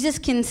 Jesus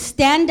can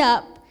stand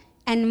up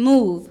and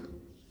move.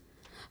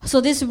 So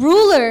this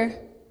ruler,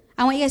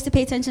 I want you guys to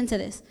pay attention to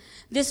this.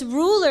 This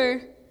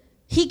ruler,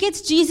 he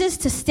gets Jesus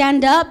to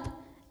stand up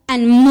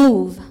and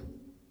move.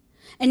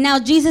 And now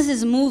Jesus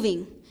is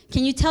moving.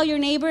 Can you tell your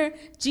neighbor,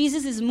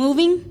 Jesus is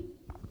moving?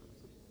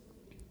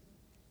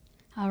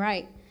 All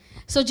right.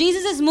 So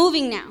Jesus is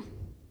moving now.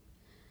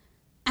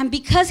 And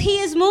because he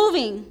is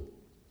moving,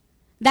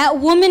 that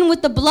woman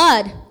with the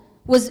blood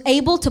was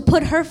able to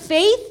put her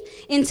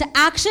faith into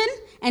action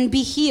and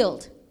be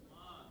healed.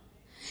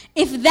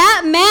 If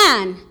that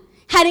man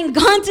hadn't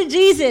gone to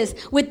Jesus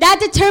with that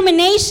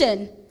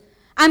determination,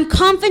 I'm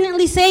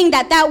confidently saying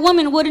that that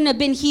woman wouldn't have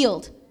been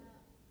healed.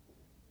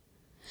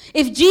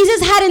 If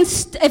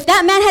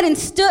that man hadn't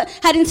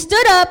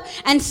stood up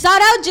and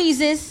sought out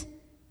Jesus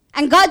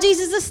and got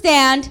Jesus to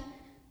stand,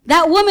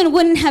 that woman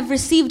wouldn't have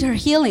received her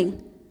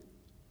healing,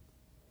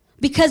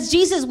 because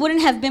Jesus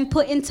wouldn't have been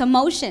put into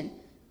motion.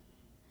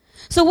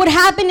 So what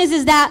happened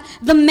is that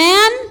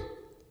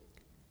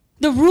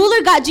the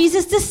ruler got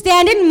Jesus to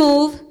stand and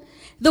move.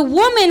 The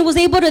woman was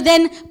able to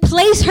then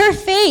place her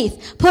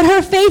faith, put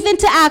her faith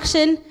into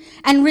action,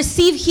 and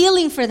receive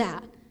healing for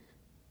that.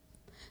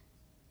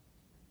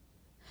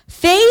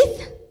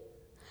 Faith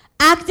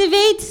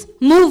activates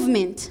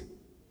movement.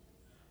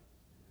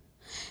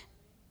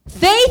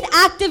 Faith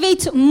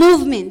activates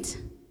movement.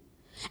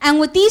 And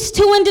what these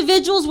two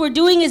individuals were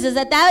doing is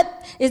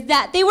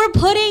that they were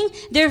putting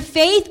their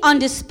faith on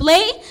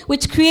display,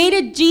 which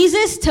created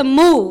Jesus to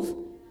move.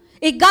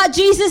 It got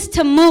Jesus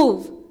to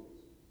move.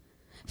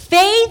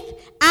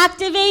 Faith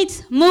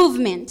activates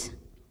movement.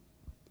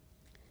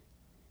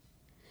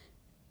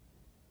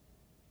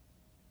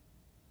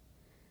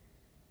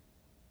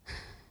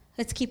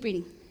 Let's keep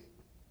reading.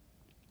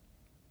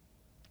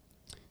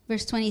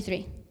 Verse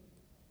 23.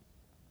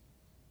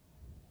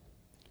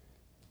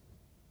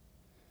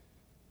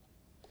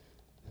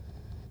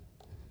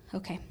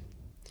 Okay.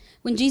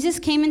 When Jesus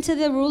came into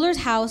the ruler's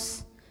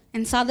house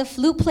and saw the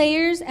flute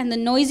players and the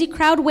noisy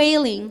crowd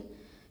wailing,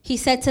 he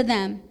said to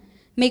them,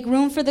 Make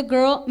room, for the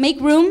girl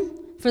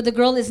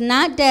is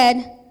not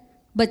dead,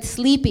 but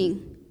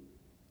sleeping.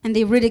 And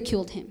they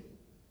ridiculed him.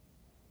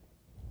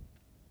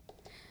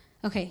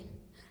 Okay.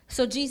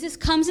 So Jesus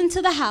comes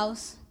into the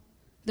house,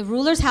 the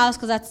ruler's house,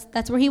 because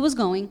that's where he was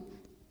going.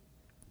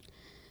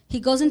 He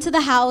goes into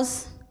the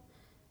house,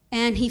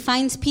 and he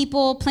finds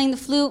people playing the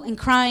flute and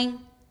crying.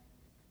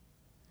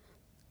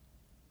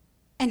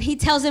 And he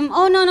tells him,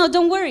 oh, no,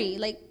 don't worry.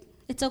 Like,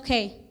 it's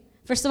okay.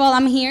 First of all,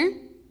 I'm here.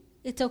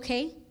 It's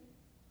okay.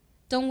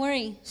 Don't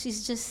worry.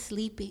 She's just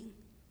sleeping.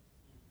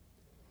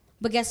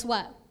 But guess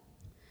what?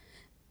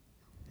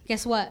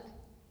 Guess what?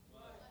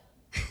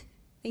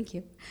 Thank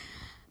you.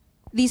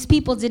 These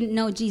people didn't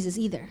know Jesus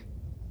either.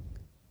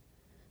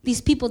 These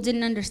people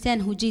didn't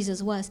understand who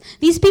Jesus was.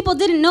 These people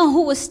didn't know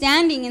who was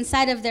standing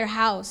inside of their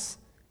house.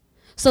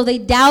 So they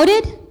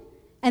doubted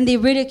and they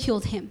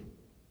ridiculed him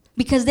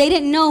because they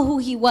didn't know who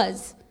he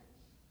was.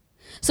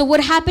 So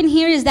what happened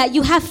here is that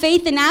you have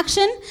faith in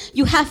action,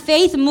 you have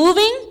faith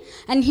moving,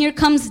 and here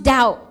comes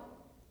doubt.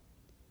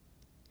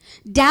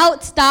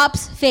 Doubt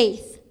stops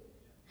faith.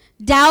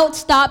 Doubt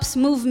stops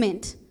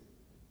movement.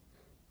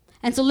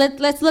 And so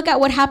let's look at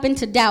what happened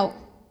to doubt.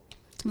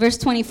 Verse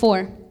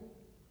 24.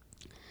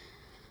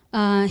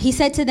 He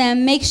said to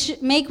them,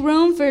 make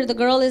room, for the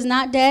girl is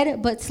not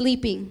dead, but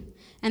sleeping.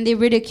 And they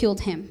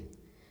ridiculed him.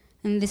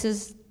 And this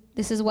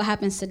is what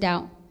happens to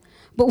doubt.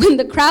 But when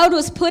the crowd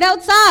was put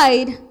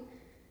outside,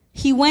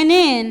 he went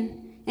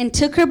in and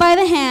took her by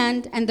the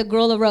hand, and the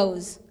girl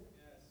arose.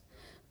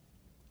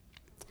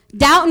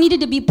 Doubt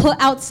needed to be put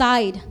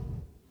outside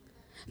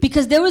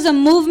because there was a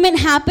movement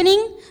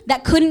happening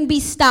that couldn't be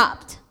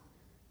stopped.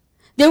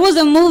 There was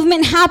a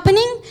movement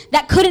happening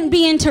that couldn't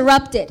be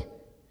interrupted.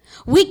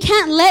 We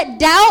can't let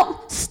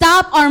doubt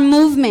stop our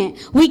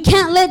movement. We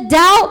can't let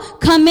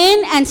doubt come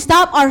in and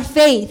stop our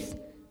faith.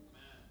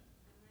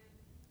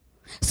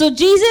 So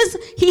Jesus,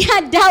 he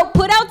had doubt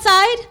put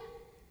outside,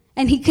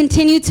 and he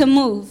continued to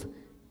move.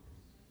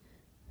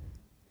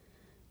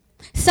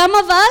 Some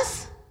of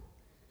us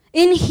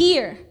in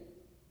here,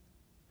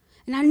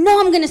 and I know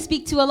I'm going to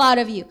speak to a lot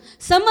of you.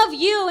 Some of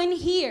you in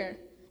here,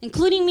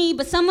 including me,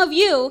 but some of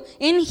you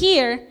in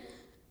here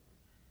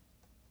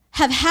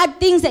have had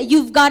things that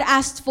you've God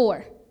asked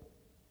for.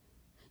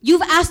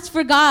 You've asked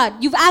for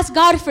God. You've asked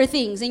God for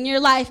things in your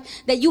life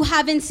that you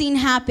haven't seen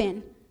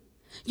happen.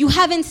 You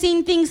haven't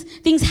seen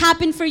things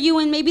happen for you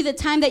in maybe the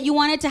time that you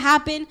want it to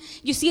happen.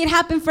 You see it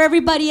happen for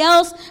everybody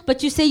else,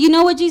 but you say, you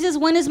know what, Jesus,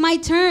 when is my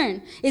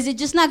turn? Is it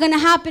just not going to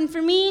happen for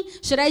me?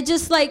 Should I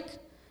just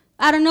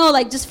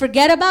just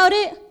forget about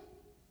it?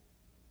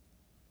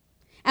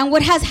 And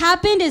what has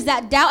happened is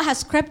that doubt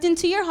has crept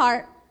into your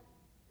heart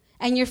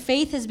and your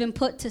faith has been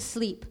put to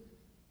sleep.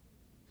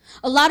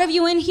 A lot of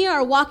you in here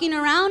are walking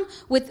around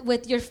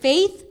with your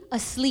faith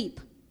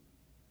asleep.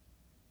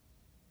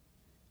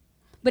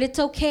 But it's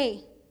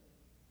okay.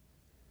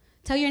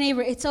 Tell your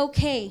neighbor, it's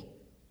okay.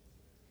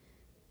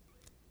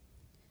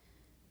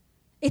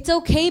 It's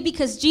okay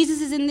because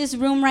Jesus is in this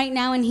room right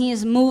now and he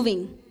is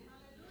moving.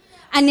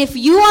 And if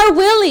you are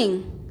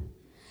willing,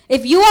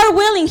 If you are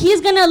willing,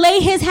 he's going to lay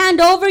his hand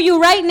over you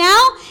right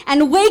now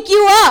and wake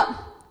you up.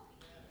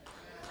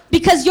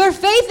 Because your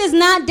faith is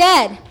not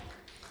dead.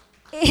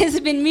 It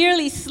has been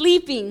merely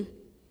sleeping.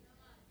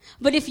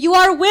 But if you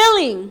are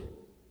willing,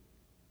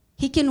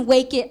 he can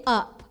wake it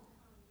up.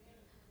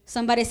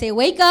 Somebody say,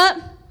 wake up.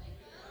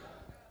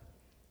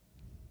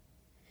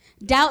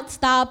 Doubt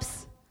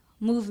stops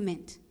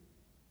movement.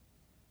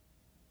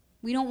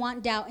 We don't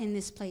want doubt in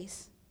this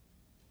place.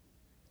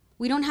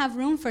 We don't have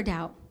room for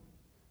doubt.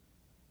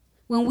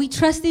 When we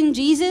trust in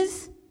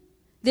Jesus,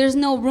 there's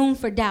no room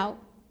for doubt.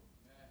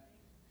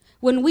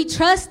 When we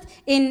trust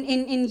in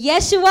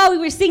Yeshua, we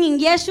were singing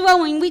Yeshua,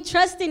 when we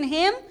trust in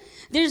him,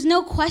 there's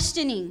no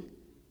questioning.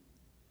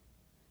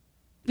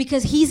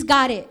 Because he's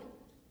got it.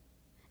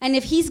 And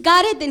if he's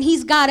got it, then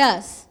he's got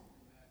us.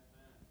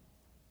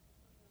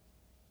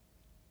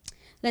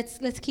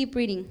 Let's keep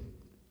reading.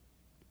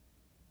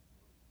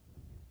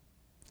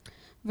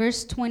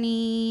 Verse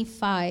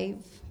 25.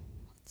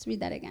 Let's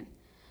read that again.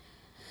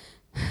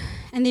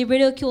 And they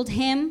ridiculed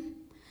him,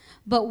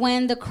 but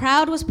when the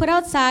crowd was put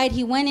outside,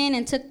 he went in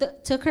and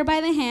took her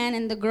by the hand,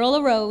 and the girl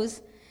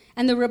arose.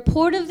 And the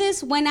report of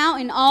this went out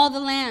in all the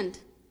land.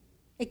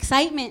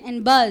 Excitement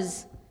and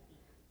buzz.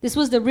 This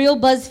was the real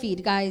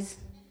BuzzFeed, guys.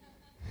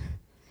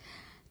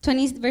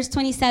 Verse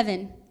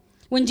 27.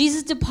 When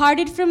Jesus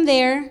departed from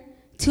there,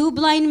 2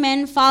 blind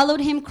men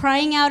followed him,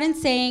 crying out and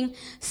saying,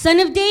 Son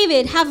of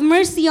David, have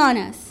mercy on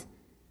us.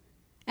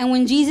 And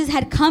when Jesus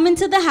had come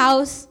into the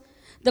house,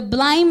 the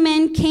blind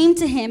men came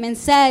to him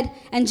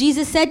and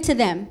Jesus said to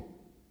them,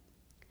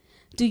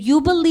 Do you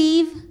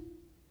believe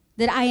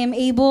that I am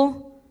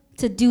able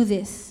to do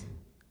this?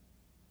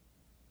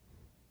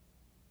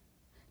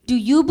 Do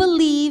you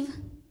believe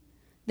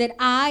that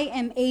I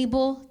am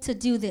able to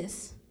do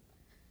this?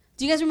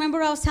 Do you guys remember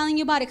what I was telling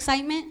you about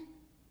excitement?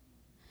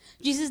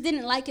 Jesus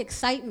didn't like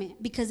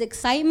excitement because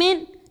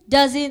excitement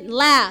doesn't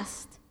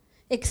last.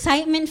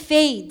 Excitement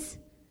fades.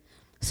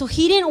 So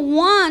he didn't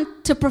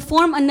want to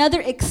perform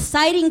another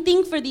exciting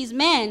thing for these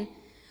men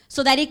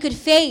so that it could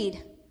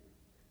fade.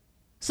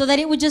 So that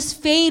it would just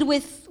fade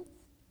with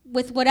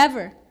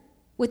whatever.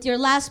 With your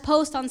last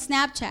post on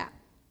Snapchat.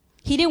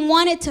 He didn't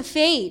want it to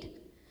fade.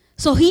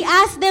 So he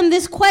asked them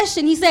this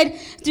question. He said,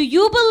 do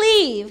you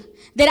believe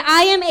that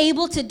I am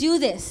able to do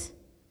this?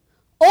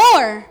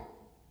 Or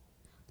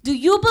do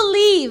you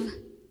believe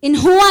in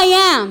who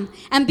I am?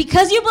 And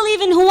because you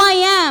believe in who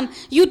I am,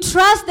 you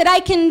trust that I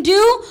can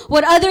do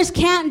what others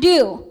can't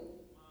do.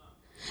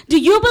 Do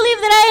you believe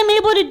that I am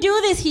able to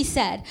do this, he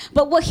said.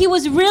 But what he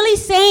was really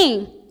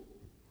saying,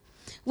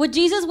 what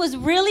Jesus was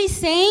really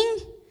saying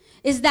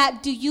is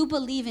that, do you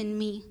believe in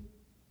me?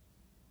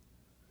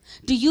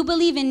 Do you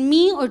believe in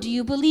me, or do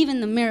you believe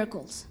in the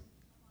miracles?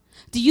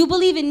 Do you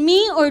believe in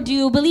me, or do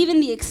you believe in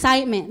the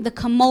excitement, the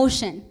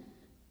commotion?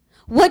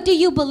 What do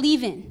you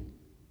believe in?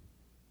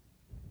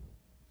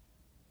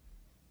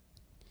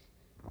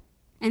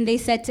 And they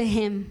said to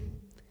him,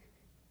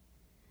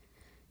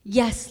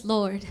 Yes,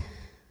 Lord.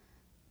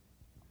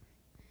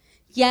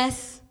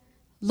 Yes,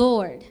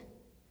 Lord.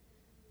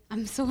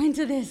 I'm so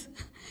into this.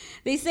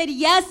 They said,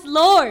 Yes,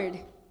 Lord.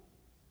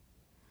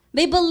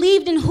 They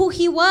believed in who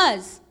he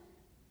was.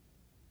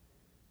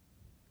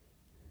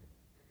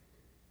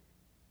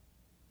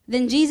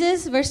 Then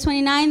Jesus, verse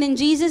 29, then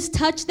Jesus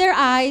touched their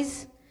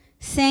eyes,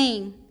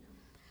 saying,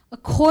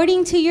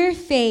 According to your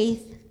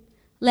faith,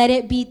 let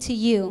it be to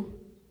you.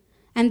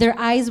 And their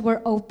eyes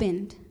were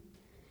opened.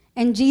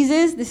 And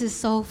Jesus, this is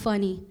so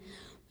funny.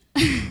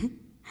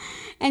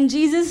 And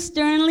Jesus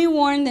sternly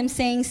warned them,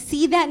 saying,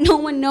 See that no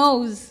one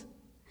knows.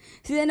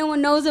 See that no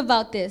one knows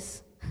about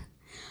this.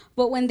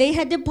 But when they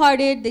had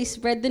departed, they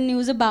spread the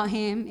news about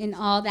him in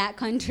all that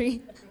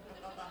country.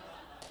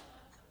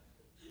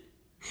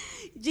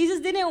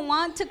 Jesus didn't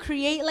want to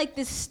create like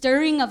this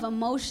stirring of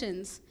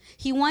emotions.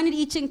 He wanted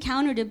each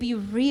encounter to be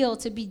real,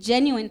 to be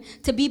genuine,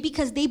 to be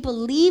because they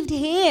believed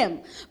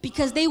him,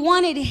 because they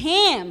wanted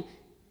him.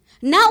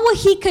 Not what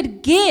he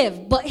could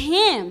give, but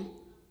him.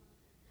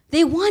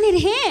 They wanted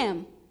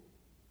him.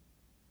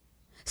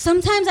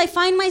 Sometimes I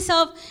find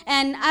myself,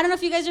 and I don't know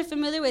if you guys are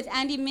familiar with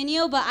Andy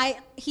Mineo, but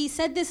he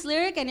said this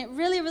lyric, and it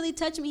really, really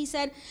touched me. He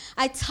said,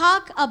 I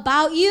talk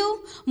about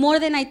you more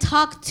than I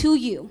talk to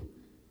you.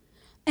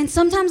 And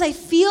sometimes I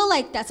feel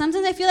like that.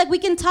 Sometimes I feel like we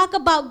can talk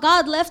about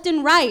God left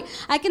and right.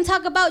 I can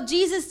talk about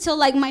Jesus till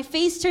like my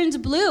face turns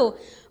blue.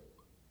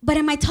 But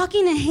am I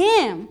talking to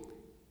him?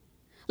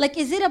 Like,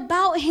 is it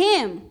about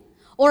him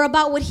or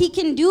about what he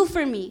can do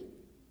for me?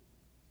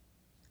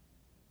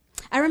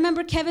 I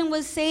remember Kevin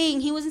was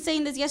saying, he wasn't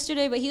saying this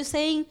yesterday, but he was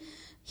saying it.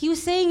 He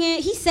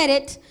said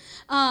it.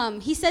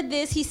 He said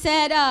this. He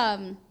said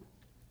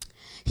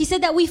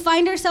that we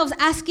find ourselves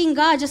asking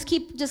God,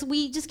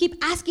 we just keep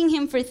asking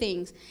him for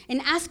things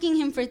and asking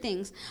him for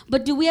things.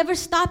 But do we ever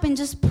stop and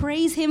just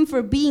praise him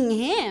for being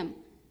him?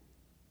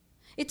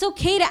 It's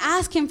okay to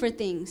ask him for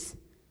things.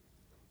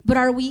 But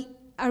are we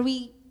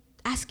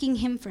asking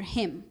him for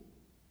him?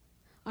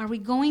 Are we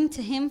going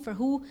to him for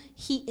who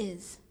he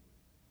is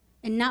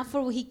and not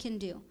for what he can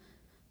do?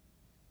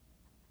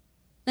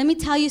 Let me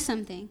tell you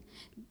something.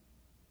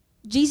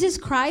 Jesus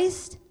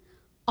Christ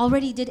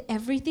already did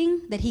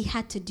everything that he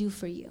had to do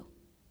for you.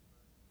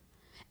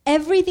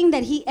 Everything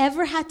that he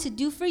ever had to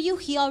do for you,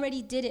 he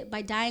already did it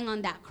by dying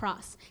on that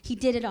cross. He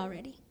did it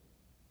already.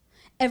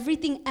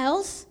 Everything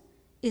else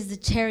is the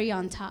cherry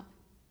on top.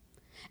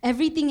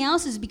 Everything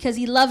else is because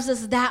he loves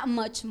us that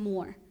much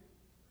more.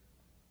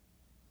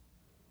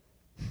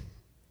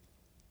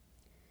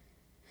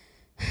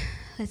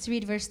 Let's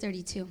read verse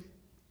 32.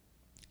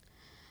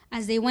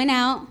 As they went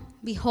out,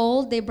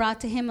 behold, they brought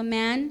to him a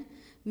man,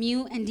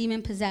 mute and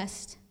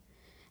demon-possessed.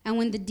 And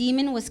when the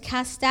demon was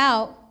cast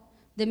out,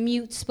 the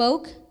mute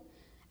spoke,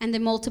 and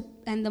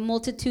the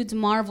multitudes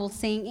marveled,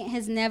 saying, it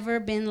has never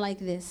been like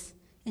this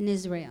in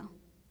Israel.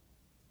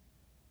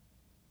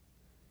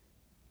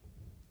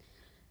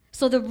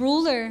 So the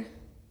ruler,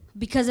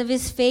 because of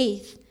his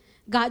faith,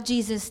 got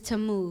Jesus to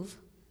move.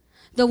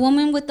 The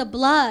woman with the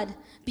blood,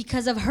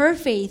 because of her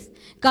faith,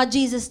 got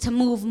Jesus to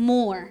move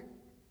more.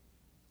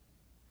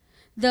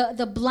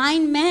 The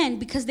blind men,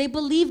 because they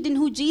believed in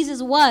who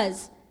Jesus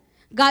was,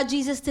 got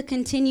Jesus to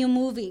continue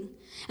moving.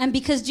 And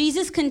because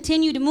Jesus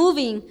continued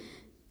moving,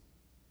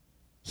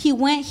 he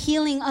went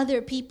healing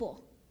other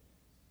people,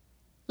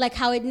 like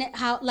how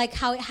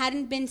it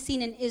hadn't been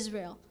seen in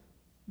Israel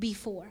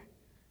before.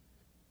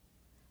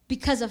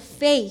 Because of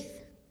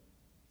faith,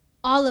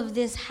 all of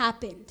this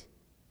happened.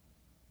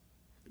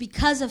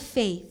 Because of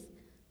faith,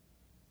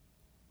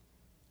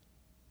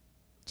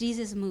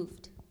 Jesus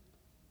moved.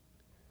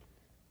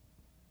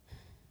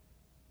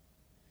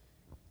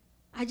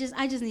 I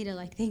just need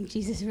to thank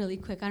Jesus really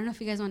quick. I don't know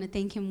if you guys want to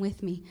thank him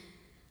with me.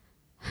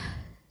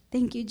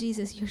 Thank you,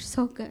 Jesus. You're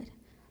so good.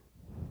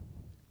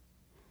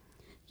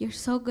 You're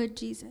so good,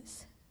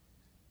 Jesus.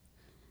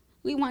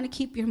 We want to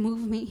keep your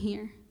movement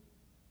here.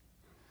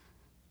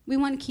 We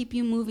want to keep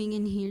you moving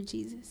in here,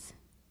 Jesus.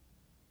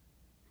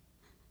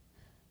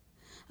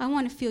 I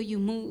want to feel you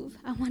move.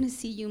 I want to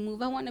see you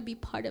move. I want to be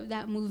part of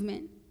that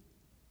movement.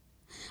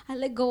 I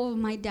let go of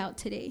my doubt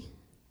today.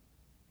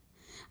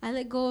 I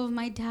let go of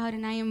my doubt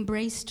and I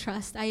embrace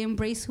trust. I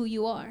embrace who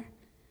you are.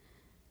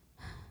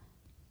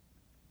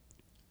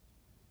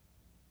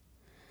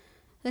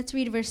 Let's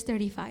read verse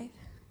 35.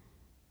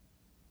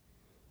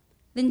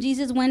 Then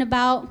Jesus went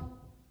about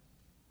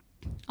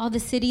all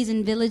the cities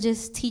and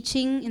villages,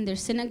 teaching in their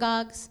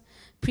synagogues,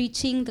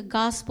 preaching the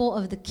gospel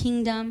of the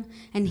kingdom,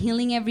 and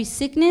healing every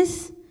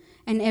sickness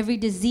and every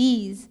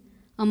disease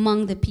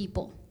among the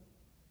people.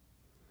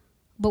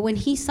 But when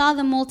he saw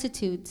the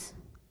multitudes,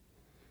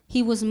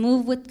 he was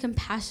moved with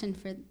compassion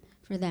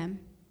for them,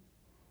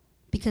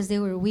 because they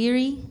were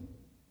weary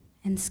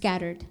and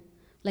scattered,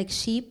 like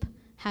sheep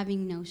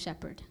having no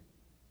shepherd.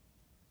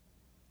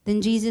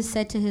 Then Jesus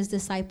said to his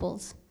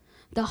disciples,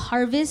 the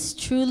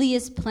harvest truly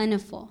is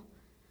plentiful,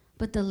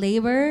 but the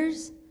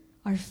laborers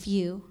are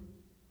few.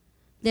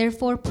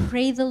 Therefore,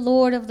 pray the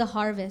Lord of the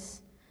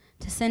harvest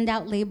to send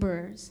out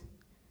laborers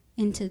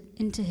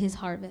into his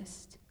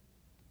harvest.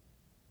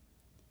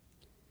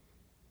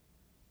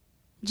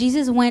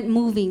 Jesus went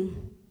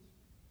moving,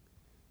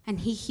 and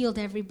he healed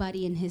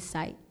everybody in his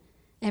sight.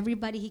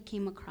 Everybody he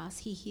came across,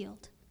 he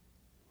healed.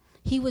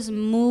 He was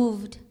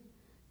moved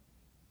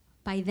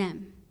by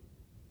them.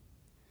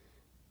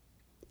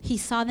 He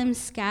saw them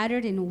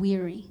scattered and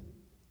weary.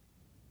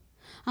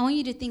 I want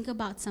you to think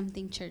about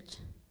something, church.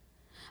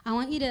 I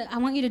want you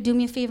to do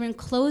me a favor and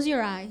close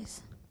your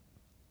eyes.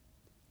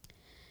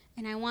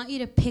 And I want you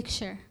to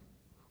picture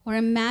or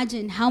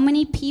imagine how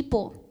many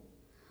people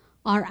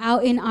are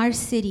out in our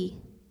city,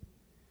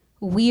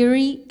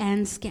 weary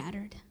and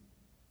scattered.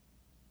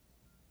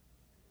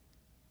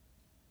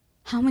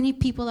 How many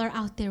people are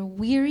out there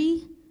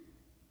weary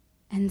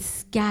and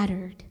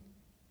scattered,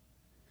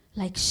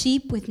 like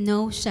sheep with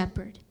no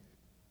shepherd?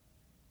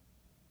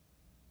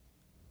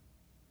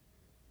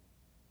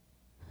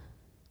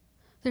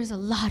 There's a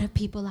lot of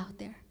people out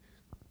there.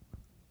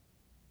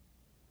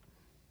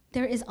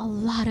 There is a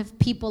lot of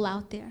people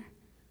out there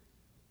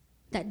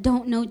that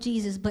don't know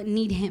Jesus but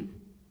need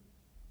him.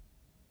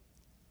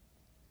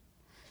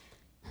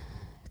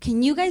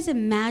 Can you guys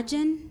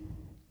imagine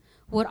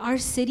what our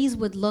cities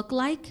would look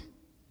like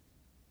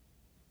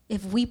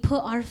if we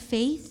put our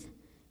faith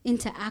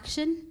into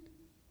action?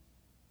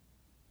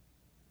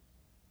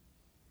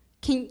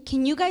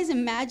 Can you guys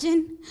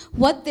imagine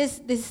what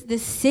this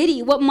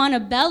city, what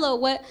Montebello,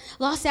 what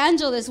Los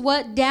Angeles,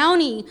 what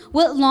Downey,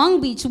 what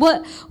Long Beach,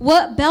 what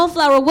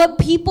Bellflower, what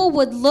people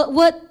would look,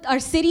 what our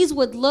cities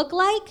would look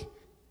like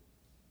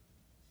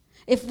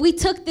if we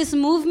took this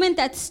movement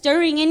that's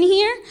stirring in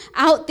here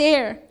out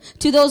there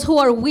to those who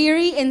are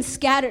weary and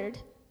scattered?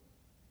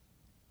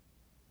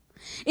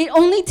 It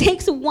only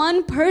takes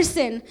one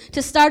person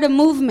to start a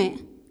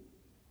movement.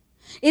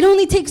 It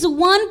only takes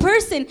one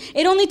person.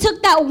 It only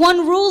took that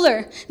one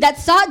ruler that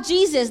sought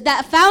Jesus,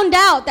 that found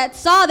out, that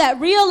saw, that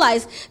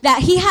realized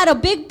that he had a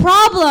big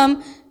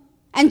problem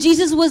and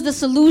Jesus was the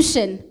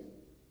solution.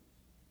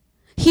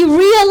 He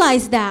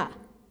realized that.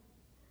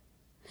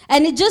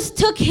 And it just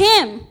took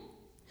him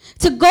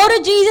to go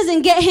to Jesus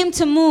and get him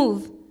to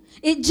move.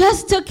 It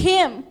just took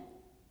him.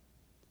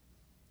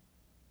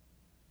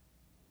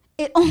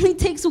 It only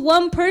takes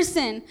one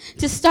person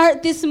to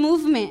start this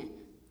movement.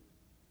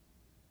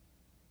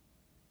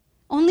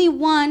 Only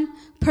one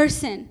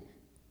person.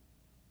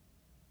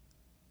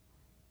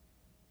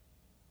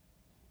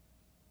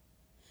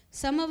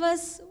 Some of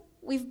us,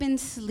 we've been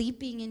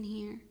sleeping in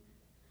here.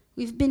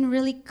 We've been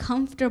really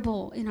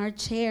comfortable in our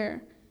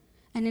chair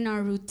and in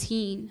our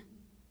routine.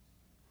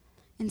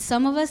 And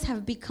some of us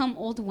have become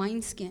old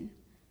wineskin.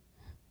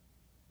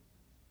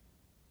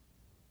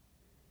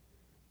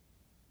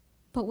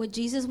 But what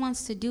Jesus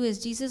wants to do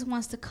is Jesus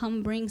wants to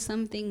come bring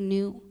something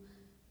new.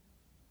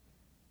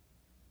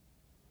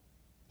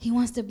 He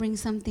wants to bring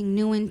something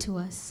new into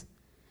us.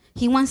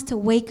 He wants to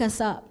wake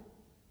us up.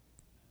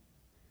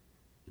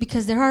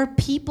 Because there are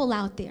people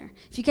out there.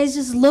 If you guys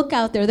just look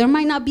out there, there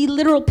might not be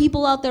literal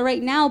people out there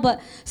right now,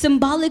 but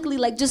symbolically,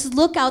 like just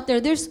look out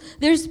there.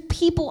 There's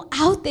people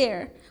out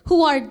there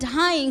who are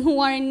dying, who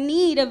are in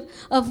need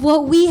of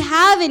what we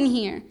have in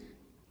here.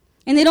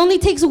 And it only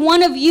takes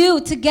one of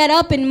you to get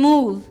up and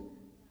move.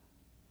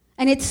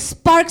 And it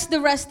sparks the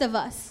rest of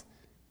us.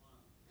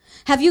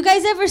 Have you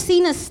guys ever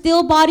seen a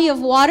still body of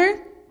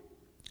water?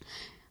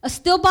 A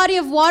still body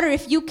of water,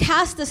 if you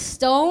cast a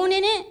stone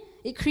in it,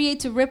 it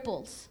creates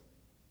ripples.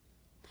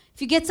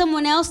 If you get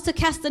someone else to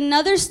cast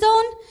another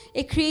stone,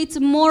 it creates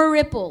more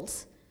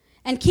ripples.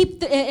 And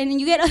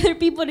you get other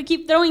people to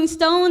keep throwing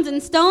stones,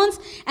 and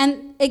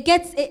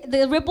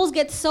the ripples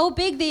get so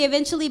big they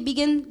eventually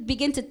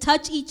begin to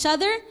touch each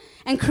other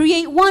and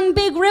create one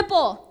big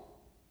ripple.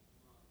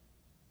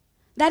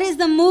 That is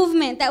the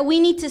movement that we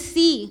need to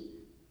see.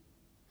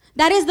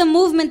 That is the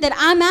movement that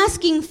I'm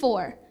asking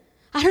for.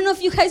 I don't know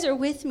if you guys are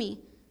with me.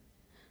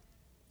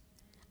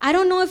 I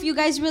don't know if you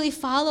guys really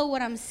follow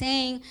what I'm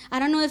saying. I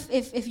don't know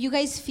if you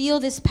guys feel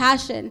this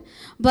passion.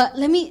 But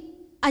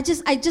I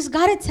just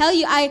got to tell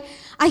you,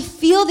 I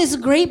feel this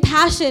great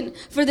passion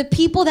for the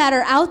people that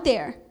are out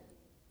there.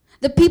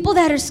 The people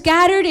that are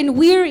scattered and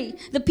weary.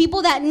 The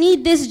people that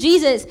need this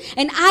Jesus.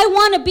 And I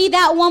want to be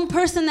that one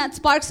person that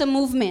sparks a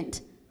movement.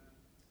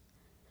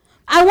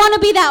 I want to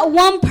be that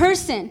one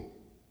person.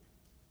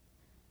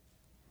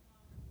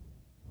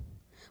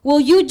 Will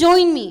you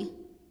join me?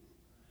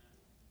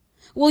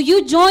 Will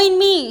you join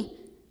me?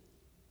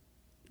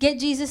 Get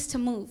Jesus to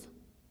move.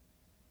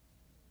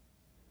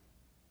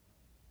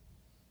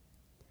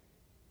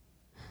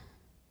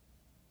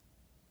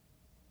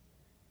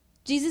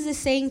 Jesus is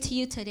saying to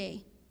you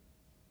today,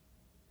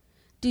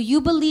 do you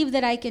believe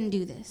that I can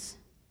do this?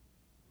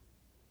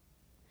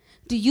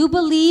 Do you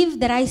believe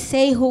that I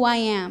say who I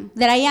am?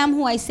 That I am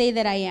who I say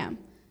that I am?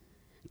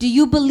 Do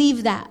you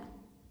believe that?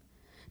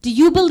 Do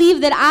you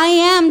believe that I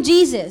am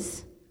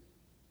Jesus?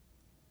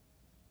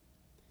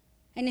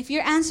 And if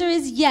your answer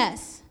is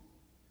yes,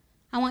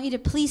 I want you to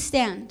please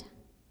stand.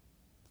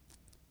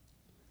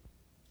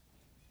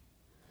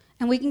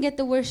 And we can get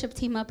the worship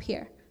team up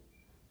here.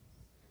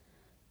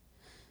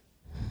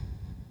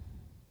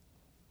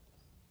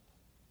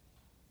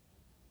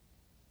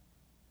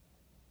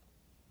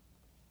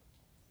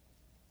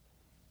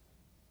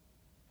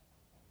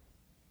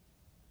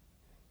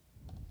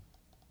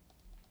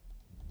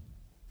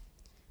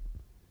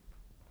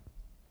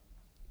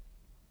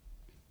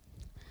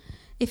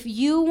 If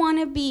you want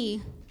to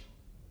be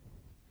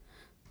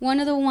one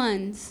of the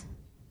ones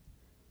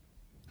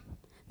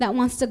that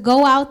wants to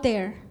go out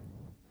there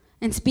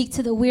and speak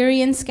to the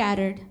weary and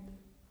scattered,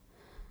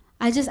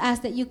 I just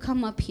ask that you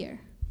come up here.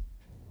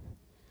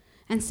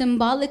 And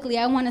symbolically,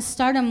 I want to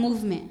start a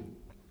movement.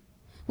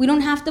 We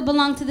don't have to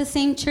belong to the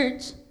same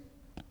church,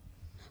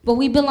 but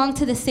we belong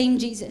to the same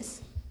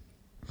Jesus.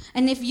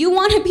 And if you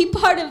want to be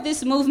part of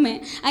this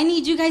movement, I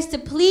need you guys to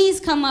please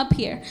come up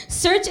here.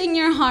 Search in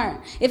your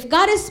heart. If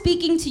God is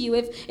speaking to you,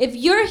 if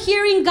you're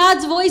hearing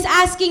God's voice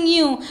asking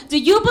you, do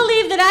you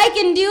believe that I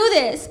can do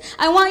this?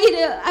 I want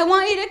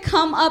you to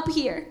come up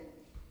here.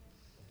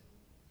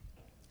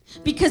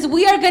 Because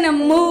we are going to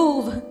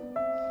move.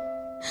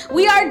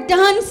 We are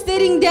done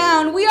sitting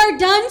down. We are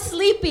done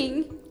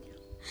sleeping.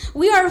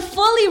 We are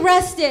fully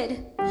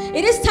rested.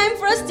 It is time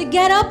for us to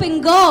get up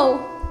and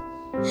go.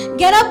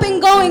 Get up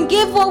and go and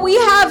give what we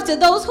have to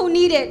those who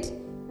need it.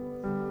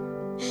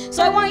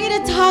 So I want you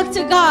to talk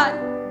to God.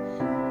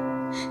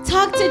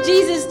 Talk to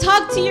Jesus.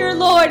 Talk to your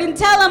Lord and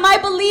tell him, I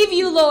believe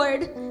you,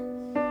 Lord.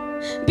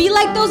 Be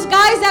like those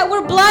guys that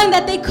were blind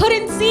that they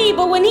couldn't see,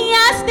 but when he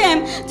asked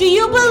them, do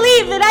you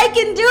believe that I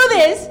can do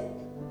this?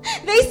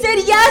 They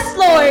said, yes,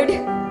 Lord.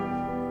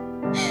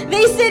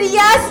 They said,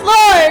 yes,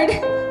 Lord.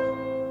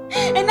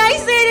 And I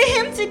say to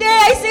him today,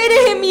 I say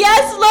to him,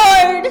 yes,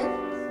 Lord.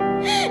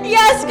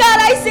 Yes, God,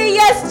 I say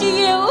yes to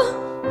you.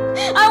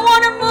 I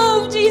want to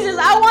move, Jesus.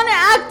 I want to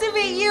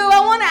activate you. I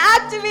want to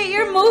activate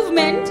your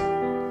movement.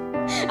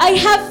 I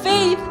have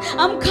faith.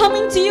 I'm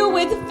coming to you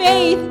with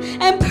faith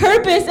and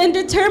purpose and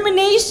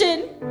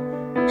determination.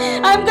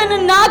 I'm going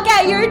to knock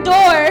at your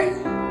door,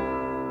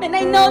 and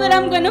I know that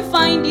I'm going to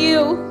find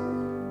you.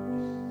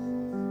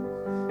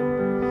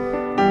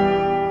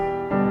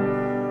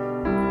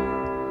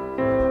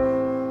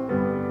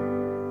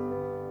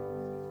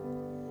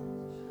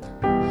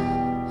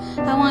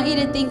 I want want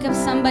you to think of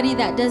somebody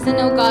that doesn't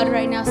know God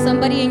right now,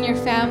 somebody in your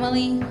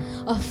family,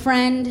 a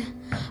friend.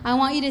 I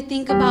want you to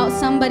think about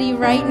somebody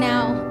right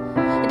now.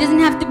 It doesn't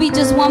have to be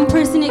just one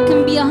person. It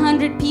can be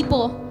 100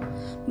 people.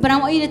 But I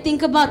want you to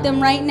think about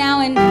them right now.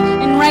 And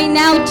right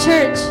now,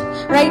 church,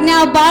 right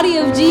now, body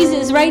of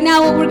Jesus, right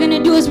now what we're going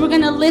to do is we're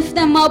going to lift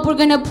them up. We're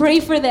going to pray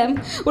for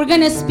them. We're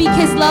going to speak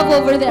His love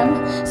over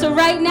them. So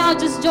right now,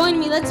 just join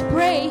me. Let's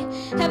pray.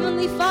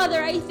 Heavenly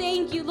Father, I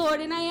thank you, Lord.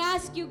 And I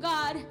ask you,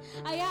 God,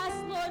 I ask,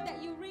 Lord,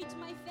 that you reach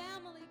my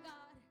family.